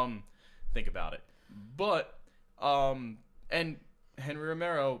 Think about it. But And Henry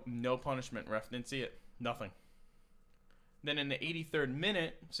Romero, no punishment. Ref didn't see it. Nothing. Then in the 83rd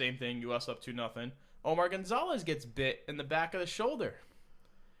minute, same thing, US up 2-0. Omar Gonzalez gets bit in the back of the shoulder.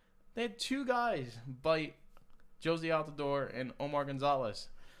 They had two guys bite Josie Altidore and Omar Gonzalez.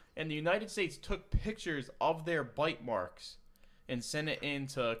 And the United States took pictures of their bite marks and sent it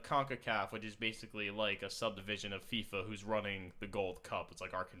into CONCACAF, which is basically like a subdivision of FIFA who's running the Gold Cup. It's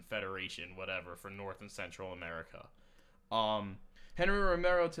like our confederation, whatever, for North and Central America. Henry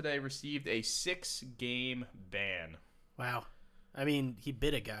Romero today received a 6-game ban. Wow. I mean, he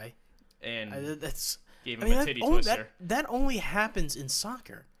bit a guy. And gave him a titty twister. That only happens in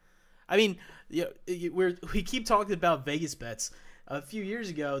soccer. I mean, we keep talking about Vegas bets. A few years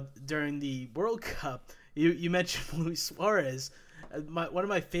ago, during the World Cup, you mentioned Luis Suarez. One of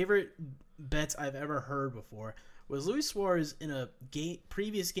my favorite bets I've ever heard before was Luis Suarez in a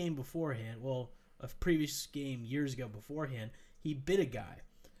previous game beforehand. Well, a previous game years ago beforehand, he bit a guy.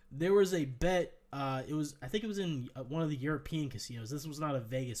 There was a bet. I think it was in one of the European casinos. This was not a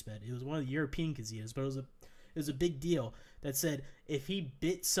Vegas bet. It was one of the European casinos, but it was a big deal that said if he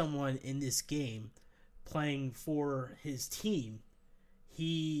bit someone in this game playing for his team,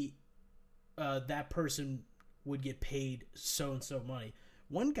 that person would get paid so and so money.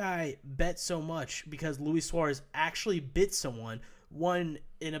 One guy bet so much because Luis Suarez actually bit someone, won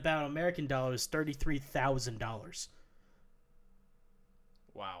in about American dollars $33,000.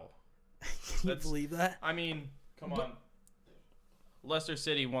 Wow. Can you believe that? I mean, come on. Leicester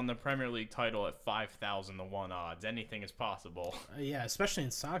City won the Premier League title at 5,000 to 1 odds. Anything is possible. Yeah, especially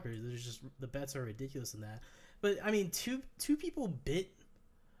in soccer. There's just the bets are ridiculous in that. But I mean, two people bit.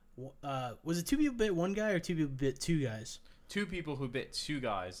 Was it two people bit one guy or two people bit two guys? Two people who bit two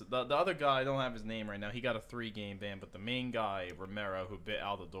guys. The other guy, I don't have his name right now. He got a 3-game ban, but the main guy, Romero, who bit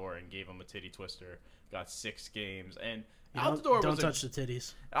Altidore and gave him a titty twister, got 6 games. And Don't touch the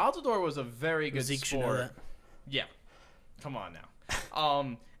titties. Altidore was a very good Zeke sport. should know that. Yeah. Come on now.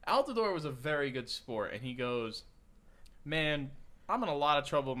 Altidore was a very good sport, and he goes, man, I'm in a lot of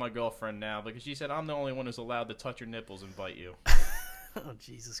trouble with my girlfriend now because she said I'm the only one who's allowed to touch your nipples and bite you. Oh,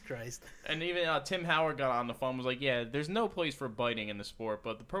 Jesus Christ. And even Tim Howard got on the phone and was like, yeah, there's no place for biting in the sport,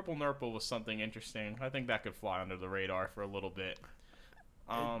 but the purple nurple was something interesting. I think that could fly under the radar for a little bit.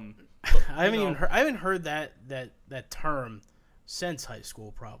 I haven't heard that term since high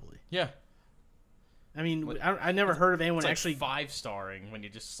school, probably. Yeah. I mean, I never heard of anyone it's like actually 5-starring when you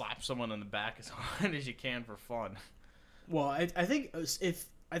just slap someone in the back as hard as you can for fun. Well, I think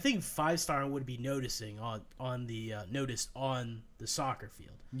 5-starring would be noticed on the soccer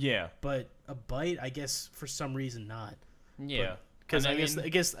field. Yeah. But a bite, I guess for some reason not. Yeah. Because I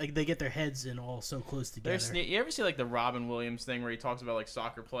guess they get their heads in all so close together. You ever see like the Robin Williams thing where he talks about like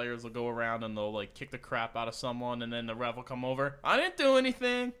soccer players will go around and they'll like kick the crap out of someone and then the ref will come over? I didn't do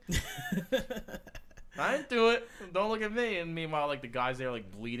anything. I didn't do it. Don't look at me. And meanwhile, like the guys there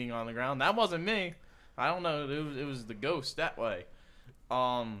like bleeding on the ground. That wasn't me. I don't know. It was the ghost that way.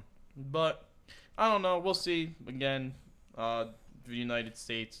 But I don't know. We'll see. Again, the United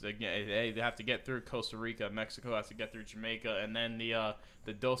States again. They have to get through Costa Rica. Mexico has to get through Jamaica, and then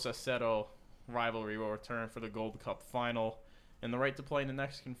the Dos a Cero rivalry will return for the Gold Cup final, and the right to play in the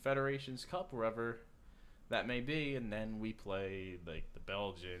next Confederations Cup wherever that may be. And then we play like the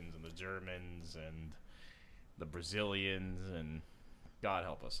Belgians and the Germans and the Brazilians, and God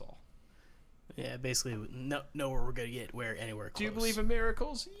help us all. Yeah, basically, know where we're gonna get anywhere close. Do you believe in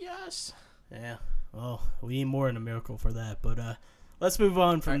miracles? Yes. Yeah. Well, we need more than a miracle for that. But let's move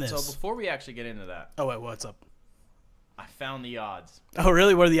on from this. So before we actually get into that, oh wait, what's up? I found the odds. Oh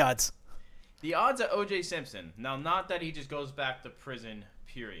really? What are the odds? The odds at O.J. Simpson. Now, not that he just goes back to prison.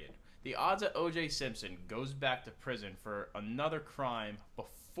 Period. The odds at O.J. Simpson goes back to prison for another crime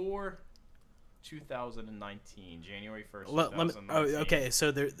before 2019, January 1st, 2019. Okay,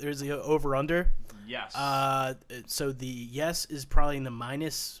 so there's the over-under? Yes. So the yes is probably in the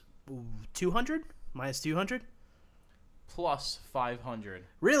minus 200? Minus 200? Plus 500.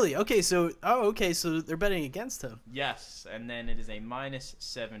 Really? Okay, so they're betting against him. Yes, and then it is a minus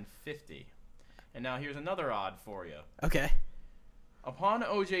 750. And now here's another odd for you. Okay. Upon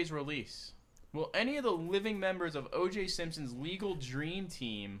OJ's release, will any of the living members of O.J. Simpson's legal dream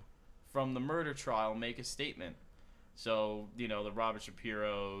team from the murder trial make a statement? So, the Robert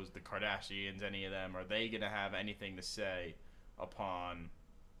Shapiros, the Kardashians, any of them, are they going to have anything to say upon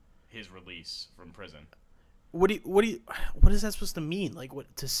his release from prison? What is that supposed to mean? Like,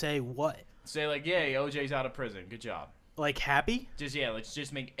 what to say? What? Say like, yeah, OJ's out of prison. Good job. Like happy? Let's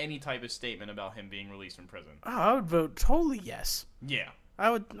just make any type of statement about him being released from prison. Oh, I would vote totally yes. Yeah. I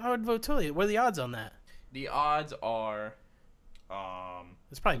would vote totally. What are the odds on that? The odds are,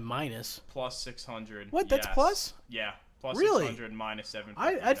 It's probably minus. plus 600. What? That's yes. plus? Yeah, plus Really? 600, minus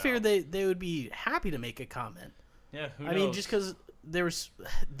 750. I'd figure they would be happy to make a comment. Yeah, who I knows? mean, just because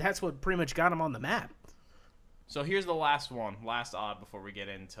that's what pretty much got them on the map. So here's the last odd before we get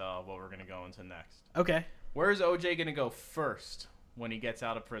into what we're gonna go into next. Okay. Where's OJ gonna go first when he gets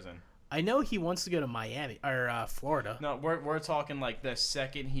out of prison? I know he wants to go to Miami or Florida. No, we're talking like the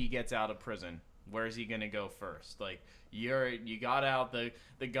second he gets out of prison. Where's he gonna go first? Like you got out,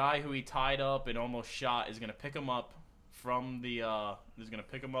 the guy who he tied up and almost shot is gonna pick him up from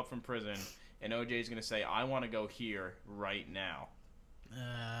from prison, and OJ's gonna say, I want to go here right now.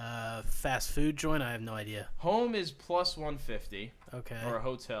 Fast food joint? I have no idea. Home is plus 150. Okay. Or a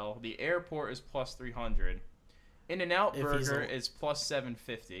hotel. The airport is plus 300. In-N-Out Burger is plus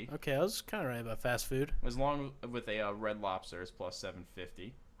 750. Okay, I was kind of right about fast food. As long with a Red Lobster is plus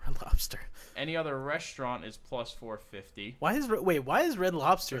 750. Red Lobster. Any other restaurant is plus 450. Why is Red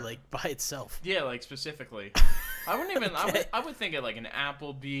Lobster like by itself? Yeah, like specifically. I wouldn't even. I would think of like an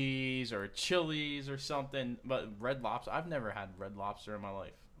Applebee's or Chili's or something. But Red Lobster, I've never had Red Lobster in my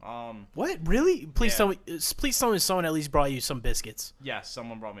life. What? Really? Please Yeah. tell me someone at least brought you some biscuits. Yes,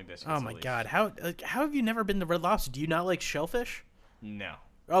 someone brought me biscuits. Oh at my least. god! How have you never been to Red Lobster? Do you not like shellfish? No.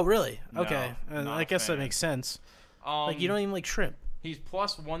 Oh really? No, Okay, not I a guess that fan. makes sense. Like you don't even like shrimp. He's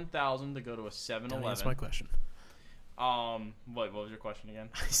plus 1,000 to go to a Don't 7-Eleven. answer my question. What was your question again?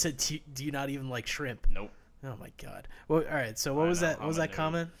 I said, do you not even like shrimp? Nope. Oh my god. Well, all right. So what was that? What was that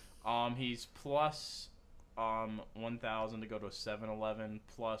comment? He's plus 1,000 to go to a 7-Eleven,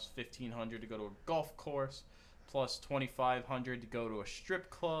 plus 1,500 to go to a golf course, plus 2,500 to go to a strip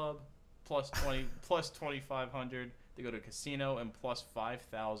club, plus 2,500 to go to a casino, and plus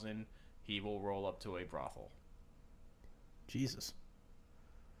 5,000 he will roll up to a brothel. Jesus.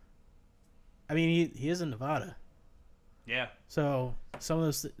 I mean, he is in Nevada, Yeah. so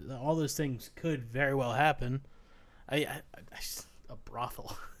all those things could very well happen. A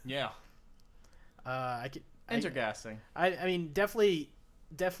brothel. Yeah. I could. Intergassing. I mean, definitely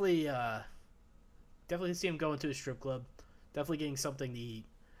see him going to a strip club. Definitely getting something to eat.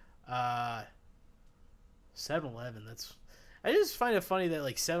 7-Eleven. I just find it funny that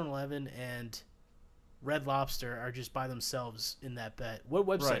like 7-Eleven and Red Lobster are just by themselves in that bet. What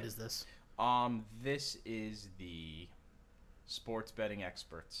website Right. is this? This is the Sports Betting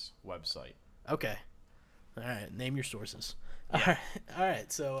Experts website. Okay. All right. Name your sources. Yeah. All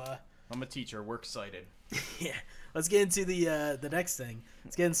right. So. I'm a teacher. We're excited. Yeah, let's get into the next thing.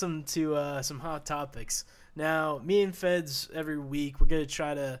 Let's get into some hot topics. Now, me and Feds every week we're gonna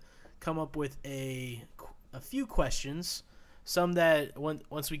try to come up with a few questions. Some that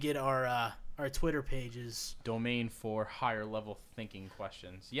once we get our Twitter pages. Domain for higher level thinking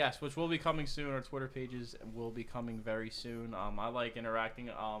questions. Yes, which will be coming soon. Our Twitter pages will be coming very soon. I like interacting.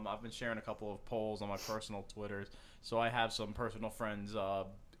 I've been sharing a couple of polls on my personal Twitters, so I have some personal friends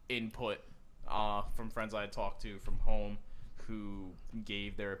input from friends I had talked to from home who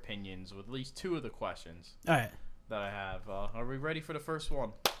gave their opinions with at least two of the questions All right, that I have. Are we ready for the first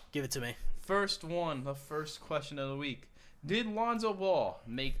one? give it to me. First one, the first question of the week. Did Lonzo Ball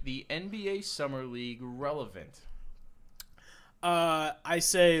make the NBA Summer League relevant? I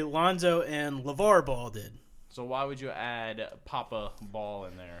say Lonzo and LeVar Ball did. So why would you add Papa Ball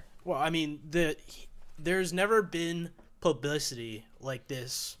in there? Well, I mean, there's never been publicity like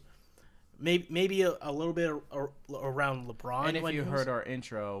this. Maybe a little bit around LeBron. And if when you he was- heard our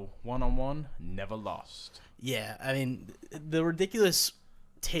intro, one-on-one, never lost. Yeah, I mean, the ridiculous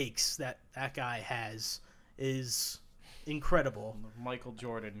takes that guy has is incredible. Michael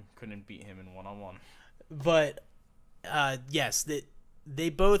Jordan couldn't beat him in one-on-one. But yes, they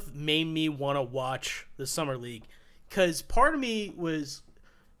both made me want to watch the Summer League because part of me was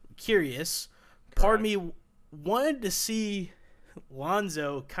curious. Part of me wanted to see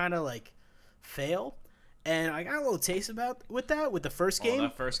Lonzo kind of like fail, and I got a little taste with the first game.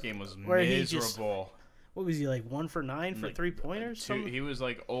 That first game was where he just- miserable. What was he like 1 for 9 for Like, 3-pointers? He was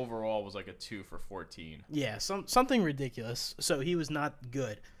like overall was like a 2 for 14. Yeah, something ridiculous. So he was not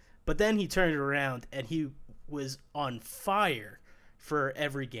good. But then he turned it around and he was on fire for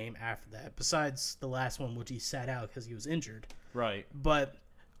every game after that, besides the last one, which he sat out because he was injured. Right. But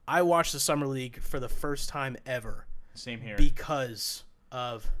I watched the Summer League for the first time ever Same here. because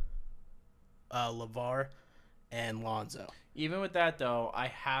of LeVar and Lonzo. Even with that, though, I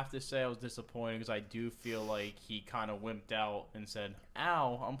have to say I was disappointed because I do feel like he kind of wimped out and said,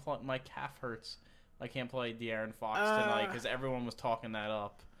 ow, my calf hurts. I can't play De'Aaron Fox tonight because everyone was talking that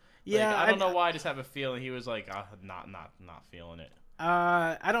up. Yeah, I don't know why. I just have a feeling he was like, not feeling it.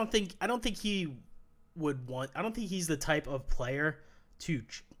 I don't think he I don't think he's the type of player to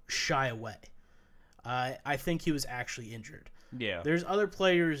shy away. I think he was actually injured. Yeah. There's other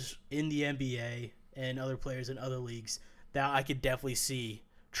players in the NBA and other players in other leagues that I could definitely see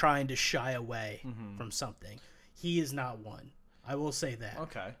trying to shy away from something. He is not one. I will say that.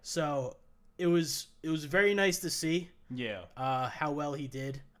 Okay. So it was very nice to see Yeah. how well he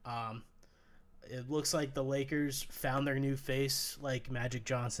did. It looks like the Lakers found their new face, like Magic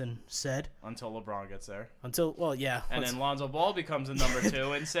Johnson said. Until LeBron gets there. Yeah. And then Lonzo Ball becomes the number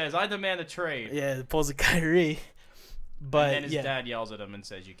 2 and says, I demand a trade. Yeah, pulls a Kyrie. But and then his dad yells at him and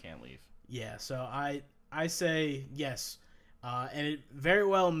says, you can't leave. Yeah, so I say yes. And it very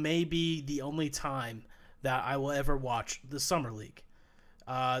well may be the only time that I will ever watch the Summer League.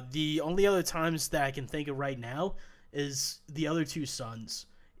 The only other times that I can think of right now is the other two Suns,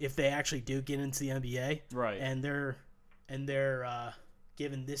 if they actually do get into the NBA, right? And they're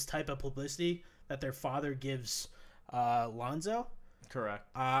given this type of publicity that their father gives Lonzo. Correct.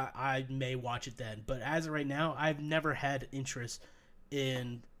 I may watch it then, but as of right now, I've never had interest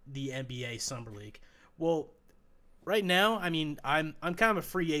in the NBA Summer League. Well, right now, I mean, I'm kind of a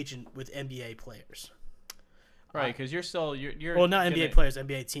free agent with NBA players. Right, because you're well, not NBA players,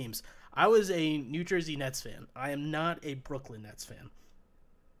 NBA teams. I was a New Jersey Nets fan. I am not a Brooklyn Nets fan.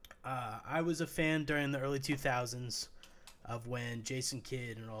 I was a fan during the early 2000s of when Jason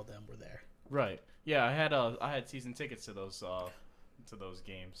Kidd and all them were there. Right. Yeah, I had season tickets to those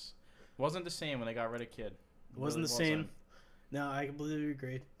games. Wasn't the same when they got rid of Kidd. It wasn't the same. No, I completely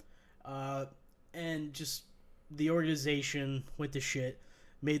agree. And just the organization went to shit,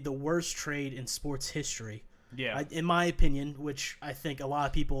 made the worst trade in sports history. Yeah. In my opinion, which I think a lot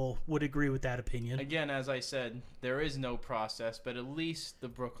of people would agree with that opinion. Again, as I said, there is no process, but at least the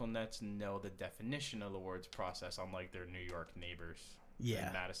Brooklyn Nets know the definition of the words process, unlike their New York neighbors in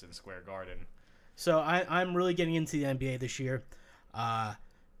Madison Square Garden. So I'm really getting into the NBA this year.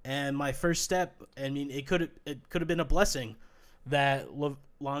 And my first step, I mean, it could have been a blessing that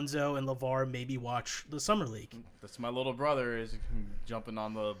Lonzo and LeVar maybe watch the Summer League. That's my little brother is jumping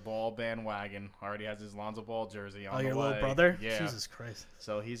on the Ball bandwagon. Already has his Lonzo Ball jersey on. Oh, your way. little brother? Yeah. Jesus Christ.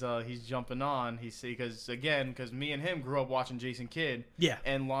 So he's jumping on. Because me and him grew up watching Jason Kidd. Yeah.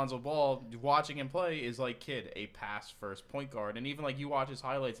 And Lonzo Ball, watching him play is like Kidd, a pass first point guard. And even like you watch his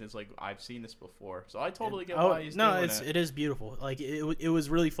highlights, and it's like I've seen this before. So I totally get why he's doing it. It is beautiful. Like it was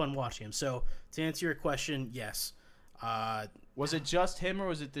really fun watching him. So to answer your question, yes. Was it just him, or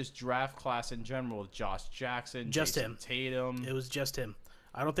was it this draft class in general? Josh Jackson, just Jason him. Tatum. It was just him.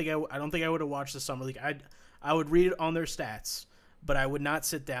 I don't think I would have watched the Summer League. I would read it on their stats, but I would not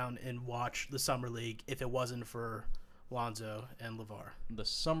sit down and watch the Summer League if it wasn't for Lonzo and LeVar. The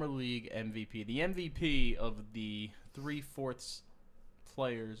Summer League MVP. The MVP of the 3/4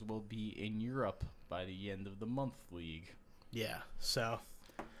 players will be in Europe by the end of the month league. Yeah. So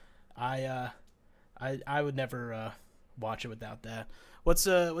I would never watch it without that. What's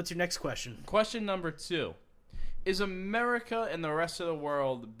your next question? Question number 2. Is America and the rest of the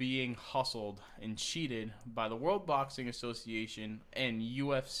world being hustled and cheated by the World Boxing Association and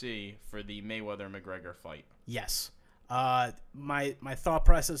UFC for the Mayweather-McGregor fight? Yes. My thought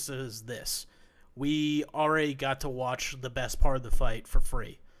process is this. We already got to watch the best part of the fight for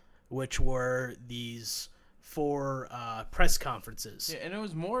free, which were these 4 press conferences. Yeah, and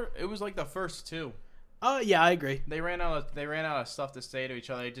it was like the first 2. Oh, yeah, I agree. They ran out of stuff to say to each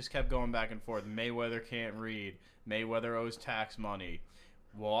other. They just kept going back and forth. Mayweather can't read. Mayweather owes tax money.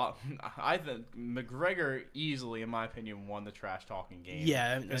 Well, I think McGregor easily, in my opinion, won the trash talking game.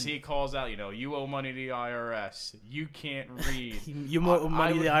 Yeah, because he calls out, you owe money to the IRS. You can't read. You owe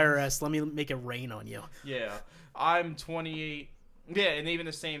money to the IRS. Let me make it rain on you. Yeah, I'm 28. Yeah, and even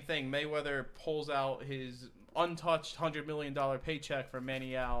the same thing. Mayweather pulls out his untouched $100 million paycheck from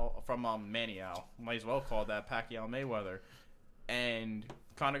Manny. Might as well call that Pacquiao Mayweather, and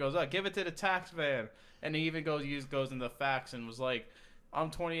kind of goes, give it to the tax man. And he even goes into the facts and was like, I'm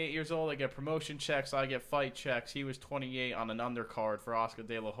 28 years old. I get promotion checks. I get fight checks. He was 28 on an undercard for Oscar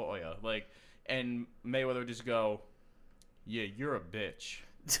De La Hoya. And Mayweather just go, yeah, you're a bitch.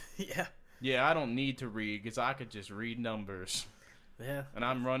 Yeah. Yeah, I don't need to read because I could just read numbers. Yeah. And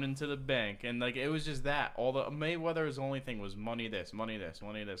I'm running to the bank. And, it was just that. All the Mayweather's only thing was money this, money this,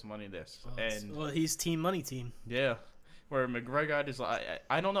 money this, money this. Well, he's team money team. Yeah. Where McGregor just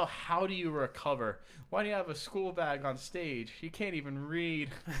I don't know, how do you recover? Why do you have a school bag on stage? You can't even read.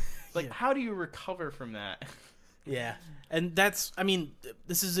 How do you recover from that? Yeah. And this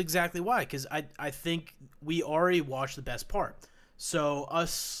is exactly why, because I think we already watched the best part. So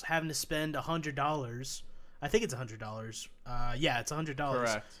us having to spend $100, I think it's $100. Yeah, it's $100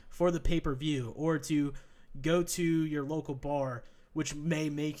 Correct. for the pay-per-view, or to go to your local bar, which may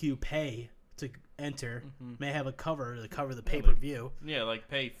make you pay to enter, may have a cover to cover the pay-per-view. Yeah, like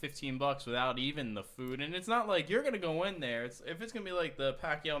pay $15 without even the food, and it's not like you're gonna go in there. If it's gonna be like the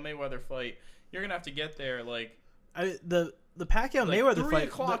Pacquiao Mayweather fight, you're gonna have to get there like The Pacquiao Mayweather 3 fight.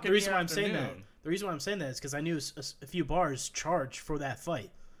 o'clock The in reason the why I'm saying that. afternoon. The reason why I'm saying that is because I knew a few bars charge for that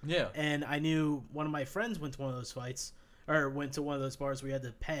fight. yeah. And I knew one of my friends went to one of those fights, or went to one of those bars where you had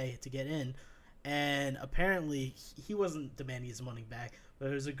to pay to get in. And apparently, he wasn't demanding his money back, but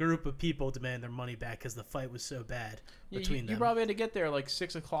there was a group of people demanding their money back because the fight was so bad between them. You probably had to get there like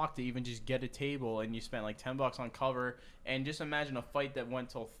 6 o'clock to even just get a table, and you spent like $10 on cover. And just imagine a fight that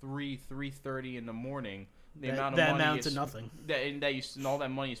went till 3:30 in the morning. The amount of that money amounts you to nothing. And all that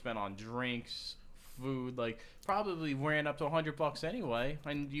money you spent on drinks, food, like probably ran up to $100 anyway.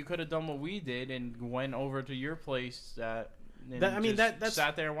 And you could have done what we did and went over to your place that's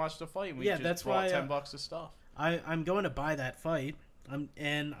sat there and watched the fight. And we just that's brought why $10 of stuff. I'm going to buy that fight. I'm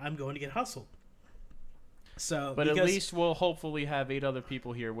going to get hustled. So, But at least we'll hopefully have 8 other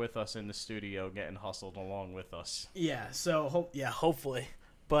people here with us in the studio getting hustled along with us. yeah. So hopefully.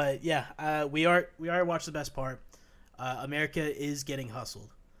 But yeah, we are watch the best part. America is getting hustled.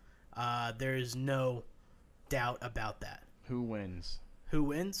 There is no doubt about that. Who wins? Who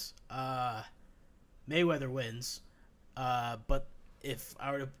wins? Mayweather wins. But if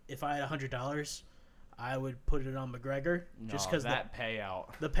I had $100, I would put it on McGregor just because that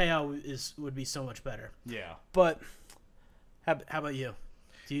payout. the payout would be so much better. Yeah. But how about you?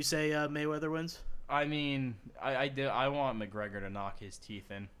 Do you say Mayweather wins? I mean, I want McGregor to knock his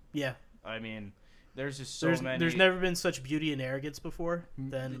teeth in. Yeah. I mean, there's just many. There's never been such beauty and arrogance before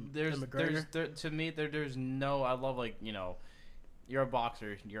than McGregor. To me, there's no. I love, like, you know, you're a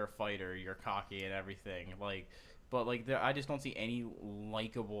boxer, you're a fighter, you're cocky and everything. I just don't see any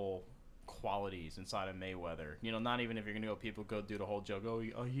likable qualities inside of Mayweather. You know, not even if you're gonna people go do the whole joke.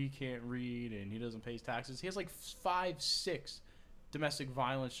 Oh, he can't read and he doesn't pay his taxes. He has like 5-6 domestic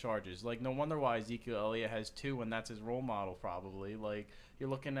violence charges. Like, no wonder why Ezekiel Elliott has 2, and that's his role model probably. Like, you're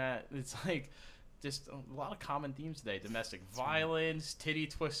looking at, it's like just a lot of common themes today: domestic violence, titty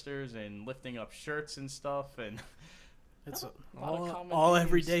twisters, and lifting up shirts and stuff. And It's a lot of common all themes.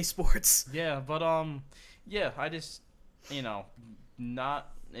 everyday sports. Yeah, but yeah, I just, you know,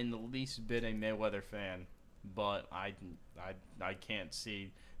 not in the least bit a Mayweather fan, but I can't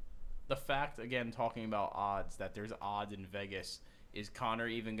see the fact, again, talking about odds, that there's odds in Vegas. Is Conor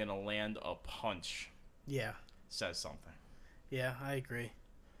even gonna land a punch? Yeah. Says something. Yeah, I agree.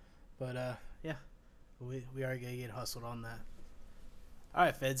 But yeah, we are gonna get hustled on that. All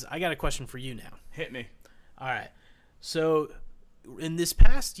right, Feds, I got a question for you now. Hit me. All right. So, in this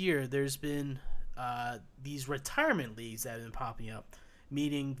past year, there's been these retirement leagues that have been popping up,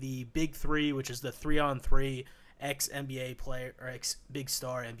 meeting the Big Three, which is the 3-on-3 ex-NBA player or ex-big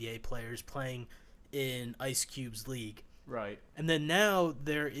star NBA players playing in Ice Cube's league. Right. And then now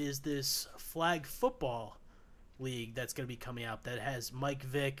there is this flag football league that's going to be coming out that has Mike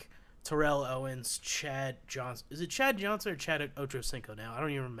Vick, Terrell Owens, Chad Johnson. Is it Chad Johnson or Chad Ochocinco now? I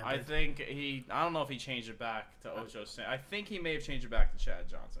don't even remember. I don't know if he changed it back to Ocho. I think he may have changed it back to Chad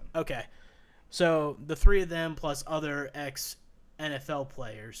Johnson. Okay. So the 3 of them plus other ex-NFL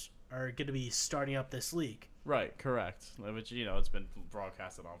players are going to be starting up this league. Right, correct. Which, you know, it's been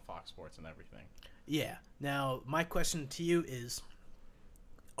broadcasted on Fox Sports and everything. Yeah. Now, my question to you is,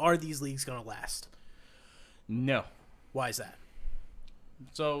 are these leagues going to last? No. Why is that?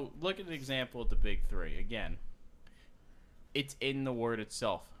 So, look at the example of the Big Three. Again, it's in the word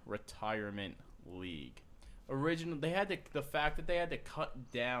itself, retirement league. Originally, they had the fact that they had to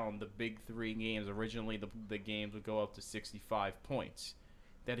cut down the Big Three games. Originally, the games would go up to 65 points.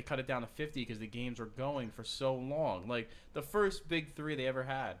 They had to cut it down to 50 because the games were going for so long. Like, the first Big Three they ever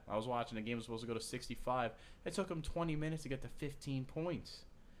had, I was watching, the game was supposed to go to 65. It took them 20 minutes to get to 15 points.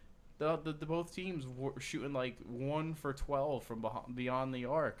 The both teams were shooting like 1 for 12 from beyond the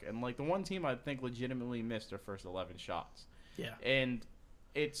arc, and like the one team I think legitimately missed their first 11 shots. Yeah. And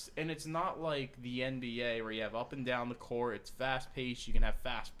it's not like the NBA where you have up and down the court. It's fast paced. You can have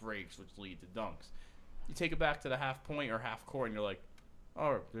fast breaks, which lead to dunks. You take it back to the half point or half court, and you're like,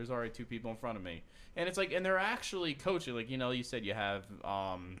 oh, there's already 2 people in front of me. And it's like, and they're actually coaching. Like, you know, you said you have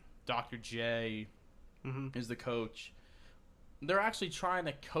Dr. J is the coach. They're actually trying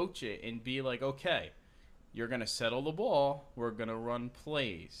to coach it and be like, okay, you're going to settle the ball. We're going to run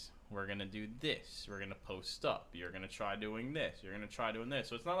plays. We're going to do this. We're going to post up. You're going to try doing this. You're going to try doing this.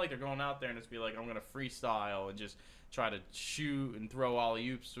 So it's not like they're going out there and just be like, I'm going to freestyle and just try to shoot and throw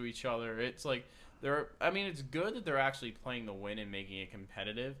alley-oops to each other. It's like It's good that they're actually playing to win and making it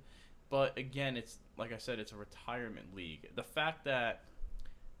competitive, but again, it's like I said, it's a retirement league. The fact that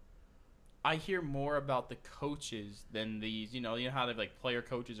I hear more about the coaches than these, you know how they have like player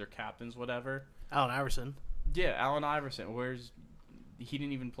coaches or captains, whatever. Allen Iverson. Yeah, Allen Iverson. He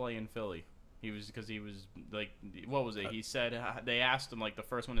didn't even play in Philly. He was like, what was it? He said they asked him like the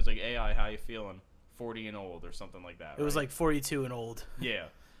first one is like, AI, how you feeling? 40 and old or something like that. It was like 42 and old. Yeah.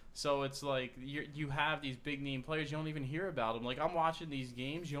 So it's like you have these big name players, you don't even hear about them. Like I'm watching these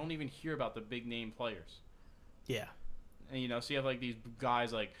games, you don't even hear about the big name players. Yeah. And so you have like these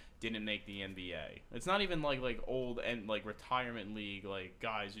guys like didn't make the NBA. It's not even like old and like retirement league like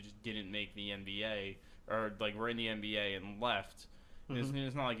guys who just didn't make the NBA or like were in the NBA and left. Mm-hmm.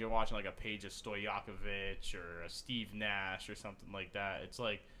 It's not like you're watching like a Peja Stojakovic or a Steve Nash or something like that. It's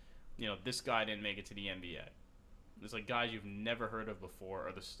like, this guy didn't make it to the NBA. It's like guys you've never heard of before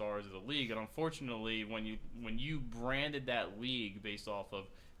are the stars of the league. And unfortunately, when you branded that league based off of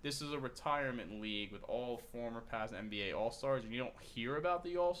this is a retirement league with all former past NBA All-Stars, and you don't hear about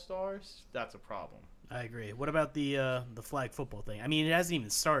the All-Stars, that's a problem. I agree. What about the flag football thing? I mean, it hasn't even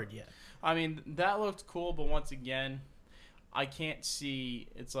started yet. I mean, that looked cool, but once again, I can't see.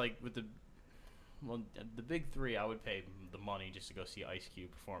 It's like with the big three, I would pay the money just to go see Ice Cube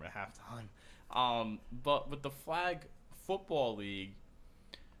perform at halftime. But with the flag football league,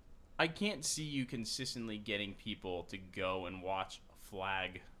 I can't see you consistently getting people to go and watch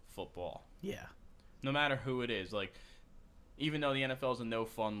flag football. Yeah. No matter who it is. Like, even though the NFL is a no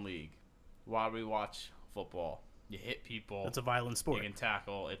fun league, why do we watch football? You hit people. It's a violent sport. You can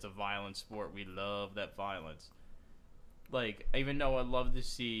tackle. It's a violent sport. We love that violence. Like, even though I'd love to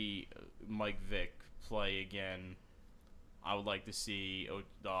see Mike Vick play again, I would like to see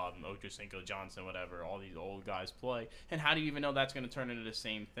Ochocinco Johnson, whatever, all these old guys play. And how do you even know that's going to turn into the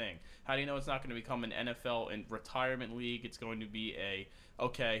same thing? How do you know it's not going to become an NFL and retirement league? It's going to be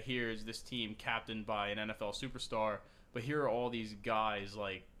okay, here's this team captained by an NFL superstar, but here are all these guys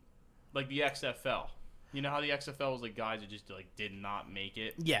like the XFL. You know how the XFL was like guys that just like did not make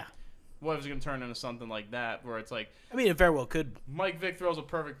it? Yeah. What if it's going to turn into something like that where it's like... I mean, it very well could. Mike Vick throws a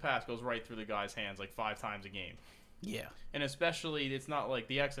perfect pass, goes right through the guy's hands like 5 times a game. Yeah. And especially, it's not like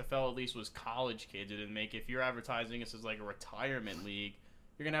the XFL at least was college kids who didn't make it. If you're advertising this as like a retirement league,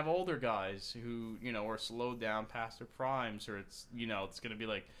 you're going to have older guys who, are slowed down past their primes, or it's going to be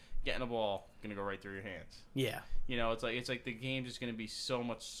like getting a ball, going to go right through your hands. Yeah. It's like the game's just going to be so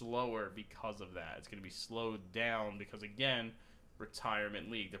much slower because of that. It's going to be slowed down because, again,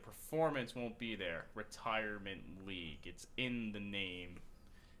 retirement league. The performance won't be there. Retirement league. It's in the name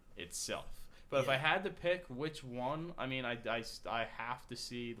itself. But if I had to pick which one, I mean, I have to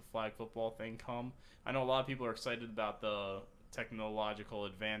see the flag football thing come. I know a lot of people are excited about the technological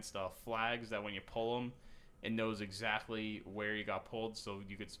advanced flags that when you pull them, it knows exactly where you got pulled so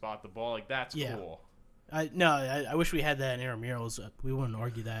you could spot the ball. Like, that's cool. I wish we had that in intramurals. We wouldn't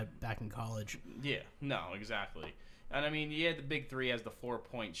argue that back in college. Yeah, no, exactly. And, I mean, the big three has the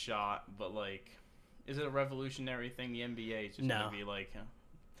 4-point shot, but, like, is it a revolutionary thing? The NBA is just going to be like...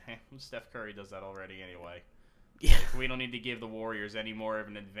 Steph Curry does that already anyway. Yeah. Like, we don't need to give the Warriors any more of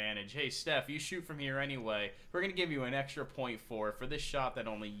an advantage. Hey, Steph, you shoot from here anyway. We're going to give you an extra point for this shot that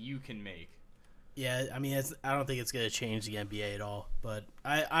only you can make. Yeah, I mean, I don't think it's going to change the NBA at all. But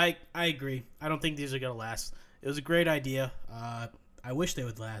I agree. I don't think these are going to last. It was a great idea. I wish they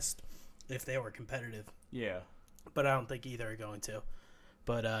would last if they were competitive. Yeah. But I don't think either are going to.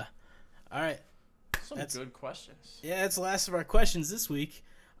 But, all right. That's good questions. Yeah, that's the last of our questions this week.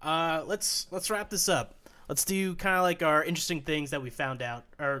 Let's wrap this up. Let's do kind of like our interesting things that we found out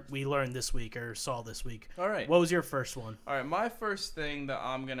or we learned this week or saw this week. All right. What was your first one? All right, my first thing that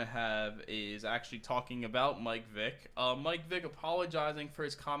I'm going to have is actually talking about Mike Vick. Mike Vick apologizing for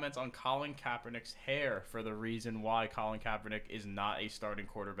his comments on Colin Kaepernick's hair for the reason why Colin Kaepernick is not a starting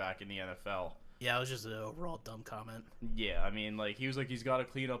quarterback in the NFL. Yeah, it was just an overall dumb comment. Yeah, I mean, like, he was like, he's got to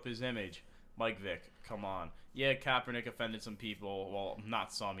clean up his image. Mike Vick, come on. Yeah, Kaepernick offended some people. Well,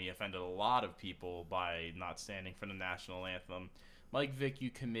 not some. He offended a lot of people by not standing for the national anthem. Mike Vick, you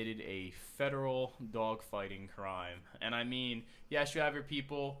committed a federal dogfighting crime. And I mean, yes, you have your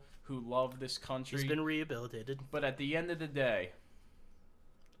people who love this country. He's been rehabilitated. But at the end of the day,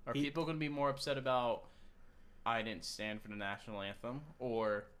 are people going to be more upset about I didn't stand for the national anthem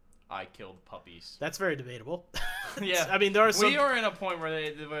or I killed puppies? That's very debatable. Yeah, I mean, there are some... We are in a point where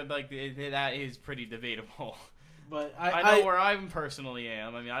that is pretty debatable. But I know where I personally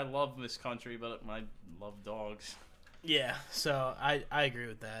am. I mean, I love this country, but I love dogs. Yeah, so I agree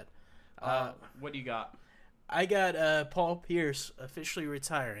with that. What do you got? I got Paul Pierce officially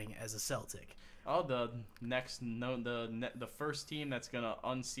retiring as a Celtic. Oh, the first team that's gonna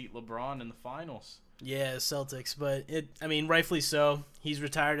unseat LeBron in the finals. Yeah, Celtics, but rightfully so. He's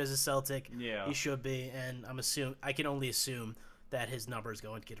retired as a Celtic. Yeah, he should be, and I can only assume that his number is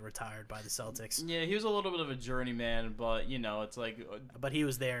going to get retired by the Celtics. Yeah, he was a little bit of a journeyman, but it's like. But he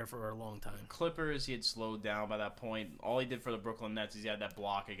was there for a long time. Clippers, he had slowed down by that point. All he did for the Brooklyn Nets is he had that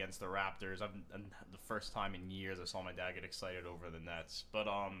block against the Raptors. The first time in years I saw my dad get excited over the Nets. But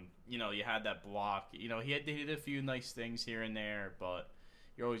you had that block. He did a few nice things here and there, but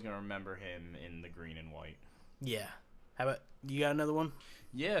you're always gonna remember him in the green and white. Yeah. How about you? Got another one?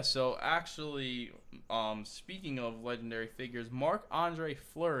 Yeah, so actually, speaking of legendary figures, Marc-Andre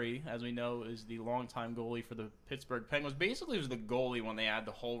Fleury, as we know, is the longtime goalie for the Pittsburgh Penguins. Basically, was the goalie when they had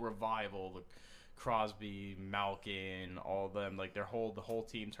the whole revival, the Crosby, Malkin, all of them, like the whole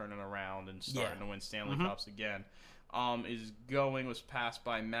team turning around and starting to win Stanley Cups again. Was passed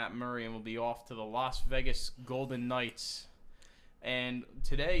by Matt Murray and will be off to the Las Vegas Golden Knights. And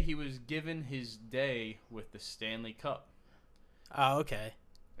today he was given his day with the Stanley Cup. Oh, okay.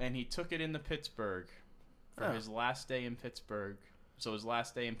 And he took it into Pittsburgh for his last day in Pittsburgh. So his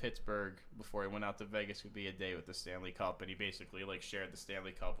last day in Pittsburgh before he went out to Vegas would be a day with the Stanley Cup, and he basically shared the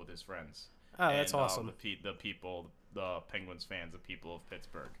Stanley Cup with his friends. Oh, that's awesome. The people, the Penguins fans, the people of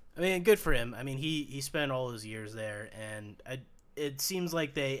Pittsburgh. Good for him. He spent all his years there, and it seems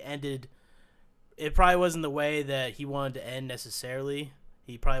like they ended. It probably wasn't the way that he wanted to end necessarily.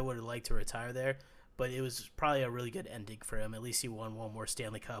 He probably would have liked to retire there. But it was probably a really good ending for him. At least he won one more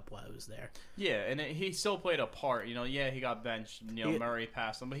Stanley Cup while he was there. Yeah, and he still played a part. He got benched. Murray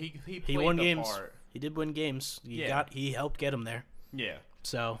passed him, but he played won the games. part. He did win games. He helped get him there. Yeah.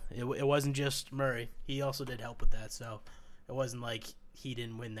 So it wasn't just Murray. He also did help with that. So it wasn't like he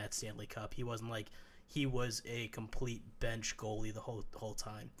didn't win that Stanley Cup. He wasn't like he was a complete bench goalie the whole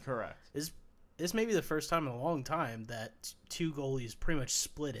time. Correct. This may be the first time in a long time that two goalies pretty much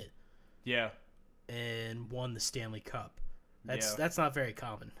split it. Yeah. And won the Stanley Cup. That's not very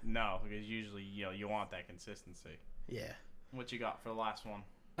common. No, because usually you want that consistency. Yeah. What you got for the last one?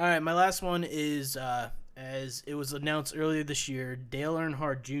 All right, my last one is as it was announced earlier this year, Dale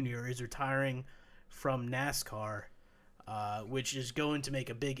Earnhardt Jr. is retiring from NASCAR, which is going to make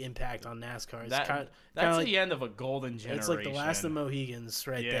a big impact on NASCAR. It's that's the end of a golden generation. It's like the last of Mohegans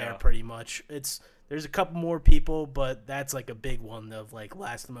there, pretty much. There's a couple more people, but that's like a big one of like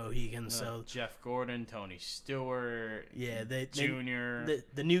last of Mohegans. So Jeff Gordon, Tony Stewart, Junior.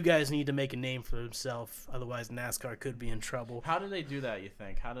 The new guys need to make a name for themselves, otherwise NASCAR could be in trouble. How do they do that? You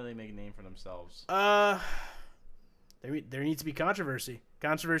think? How do they make a name for themselves? There needs to be controversy.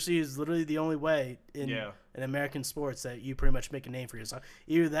 Controversy is literally the only way in American sports that you pretty much make a name for yourself.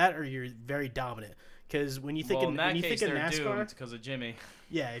 Either that or you're very dominant. Because when you think of NASCAR, because of Jimmy.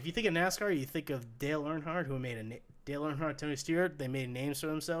 Yeah, if you think of NASCAR, you think of Dale Earnhardt, who made Dale Earnhardt, Tony Stewart. They made names for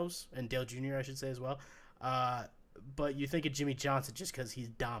themselves, and Dale Jr. I should say as well. But you think of Jimmy Johnson just because he's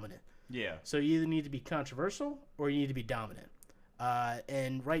dominant. Yeah. So you either need to be controversial or you need to be dominant.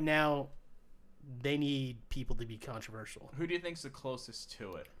 And right now, they need people to be controversial. Who do you think's the closest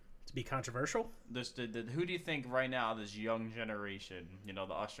to it? To be controversial? Who do you think right now, this young generation, the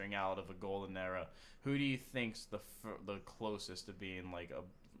ushering out of a golden era, who do you think's the closest to being like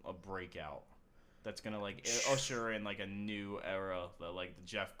a breakout? That's gonna usher in like a new era, like the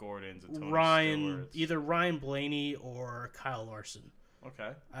Jeff Gordons, the Tony Stewarts. Either Ryan Blaney or Kyle Larson.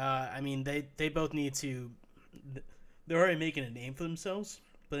 Okay. They both need to. They're already making a name for themselves,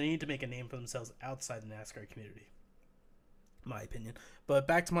 but they need to make a name for themselves outside the NASCAR community. My opinion. But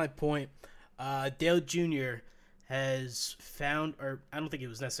back to my point, Dale Jr. has found, or I don't think it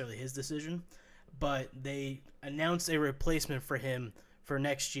was necessarily his decision, but they announced a replacement for him for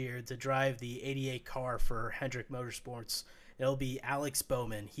next year to drive the 88 car for Hendrick Motorsports. It'll be Alex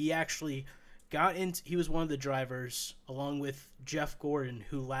Bowman. He actually he was one of the drivers along with Jeff Gordon,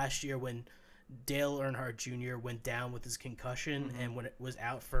 who last year when Dale Earnhardt Jr. went down with his concussion and when it was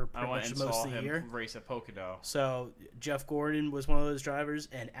out for pretty much most of the year. Race at Pocono. So Jeff Gordon was one of those drivers,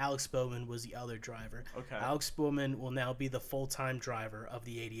 and Alex Bowman was the other driver. Okay. Alex Bowman will now be the full-time driver of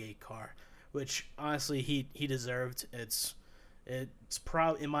the 88 car, which honestly he deserved. It's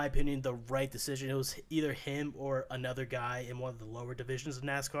probably, in my opinion, the right decision. It was either him or another guy in one of the lower divisions of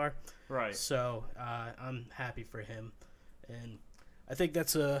NASCAR. Right. So I'm happy for him, and I think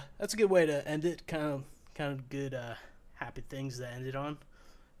that's a good way to end it. Kind of good happy things to end it on.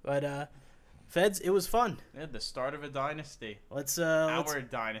 But Feds, it was fun. Yeah, the start of a dynasty. Our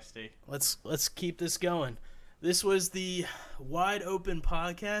dynasty. Let's keep this going. This was the Wide Open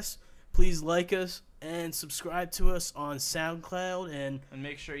Podcast Please like us and subscribe to us on SoundCloud. And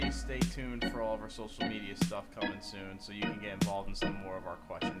make sure you stay tuned for all of our social media stuff coming soon so you can get involved in some more of our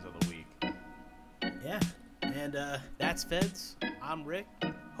questions of the week. Yeah. And that's Feds. I'm Rick.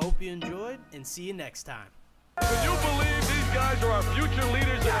 Hope you enjoyed, and see you next time. Can you believe these guys are our future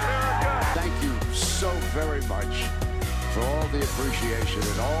leaders in America? Thank you so very much for all the appreciation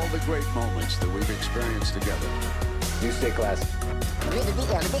and all the great moments that we've experienced together. You stay classy.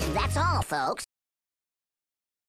 That's all, folks.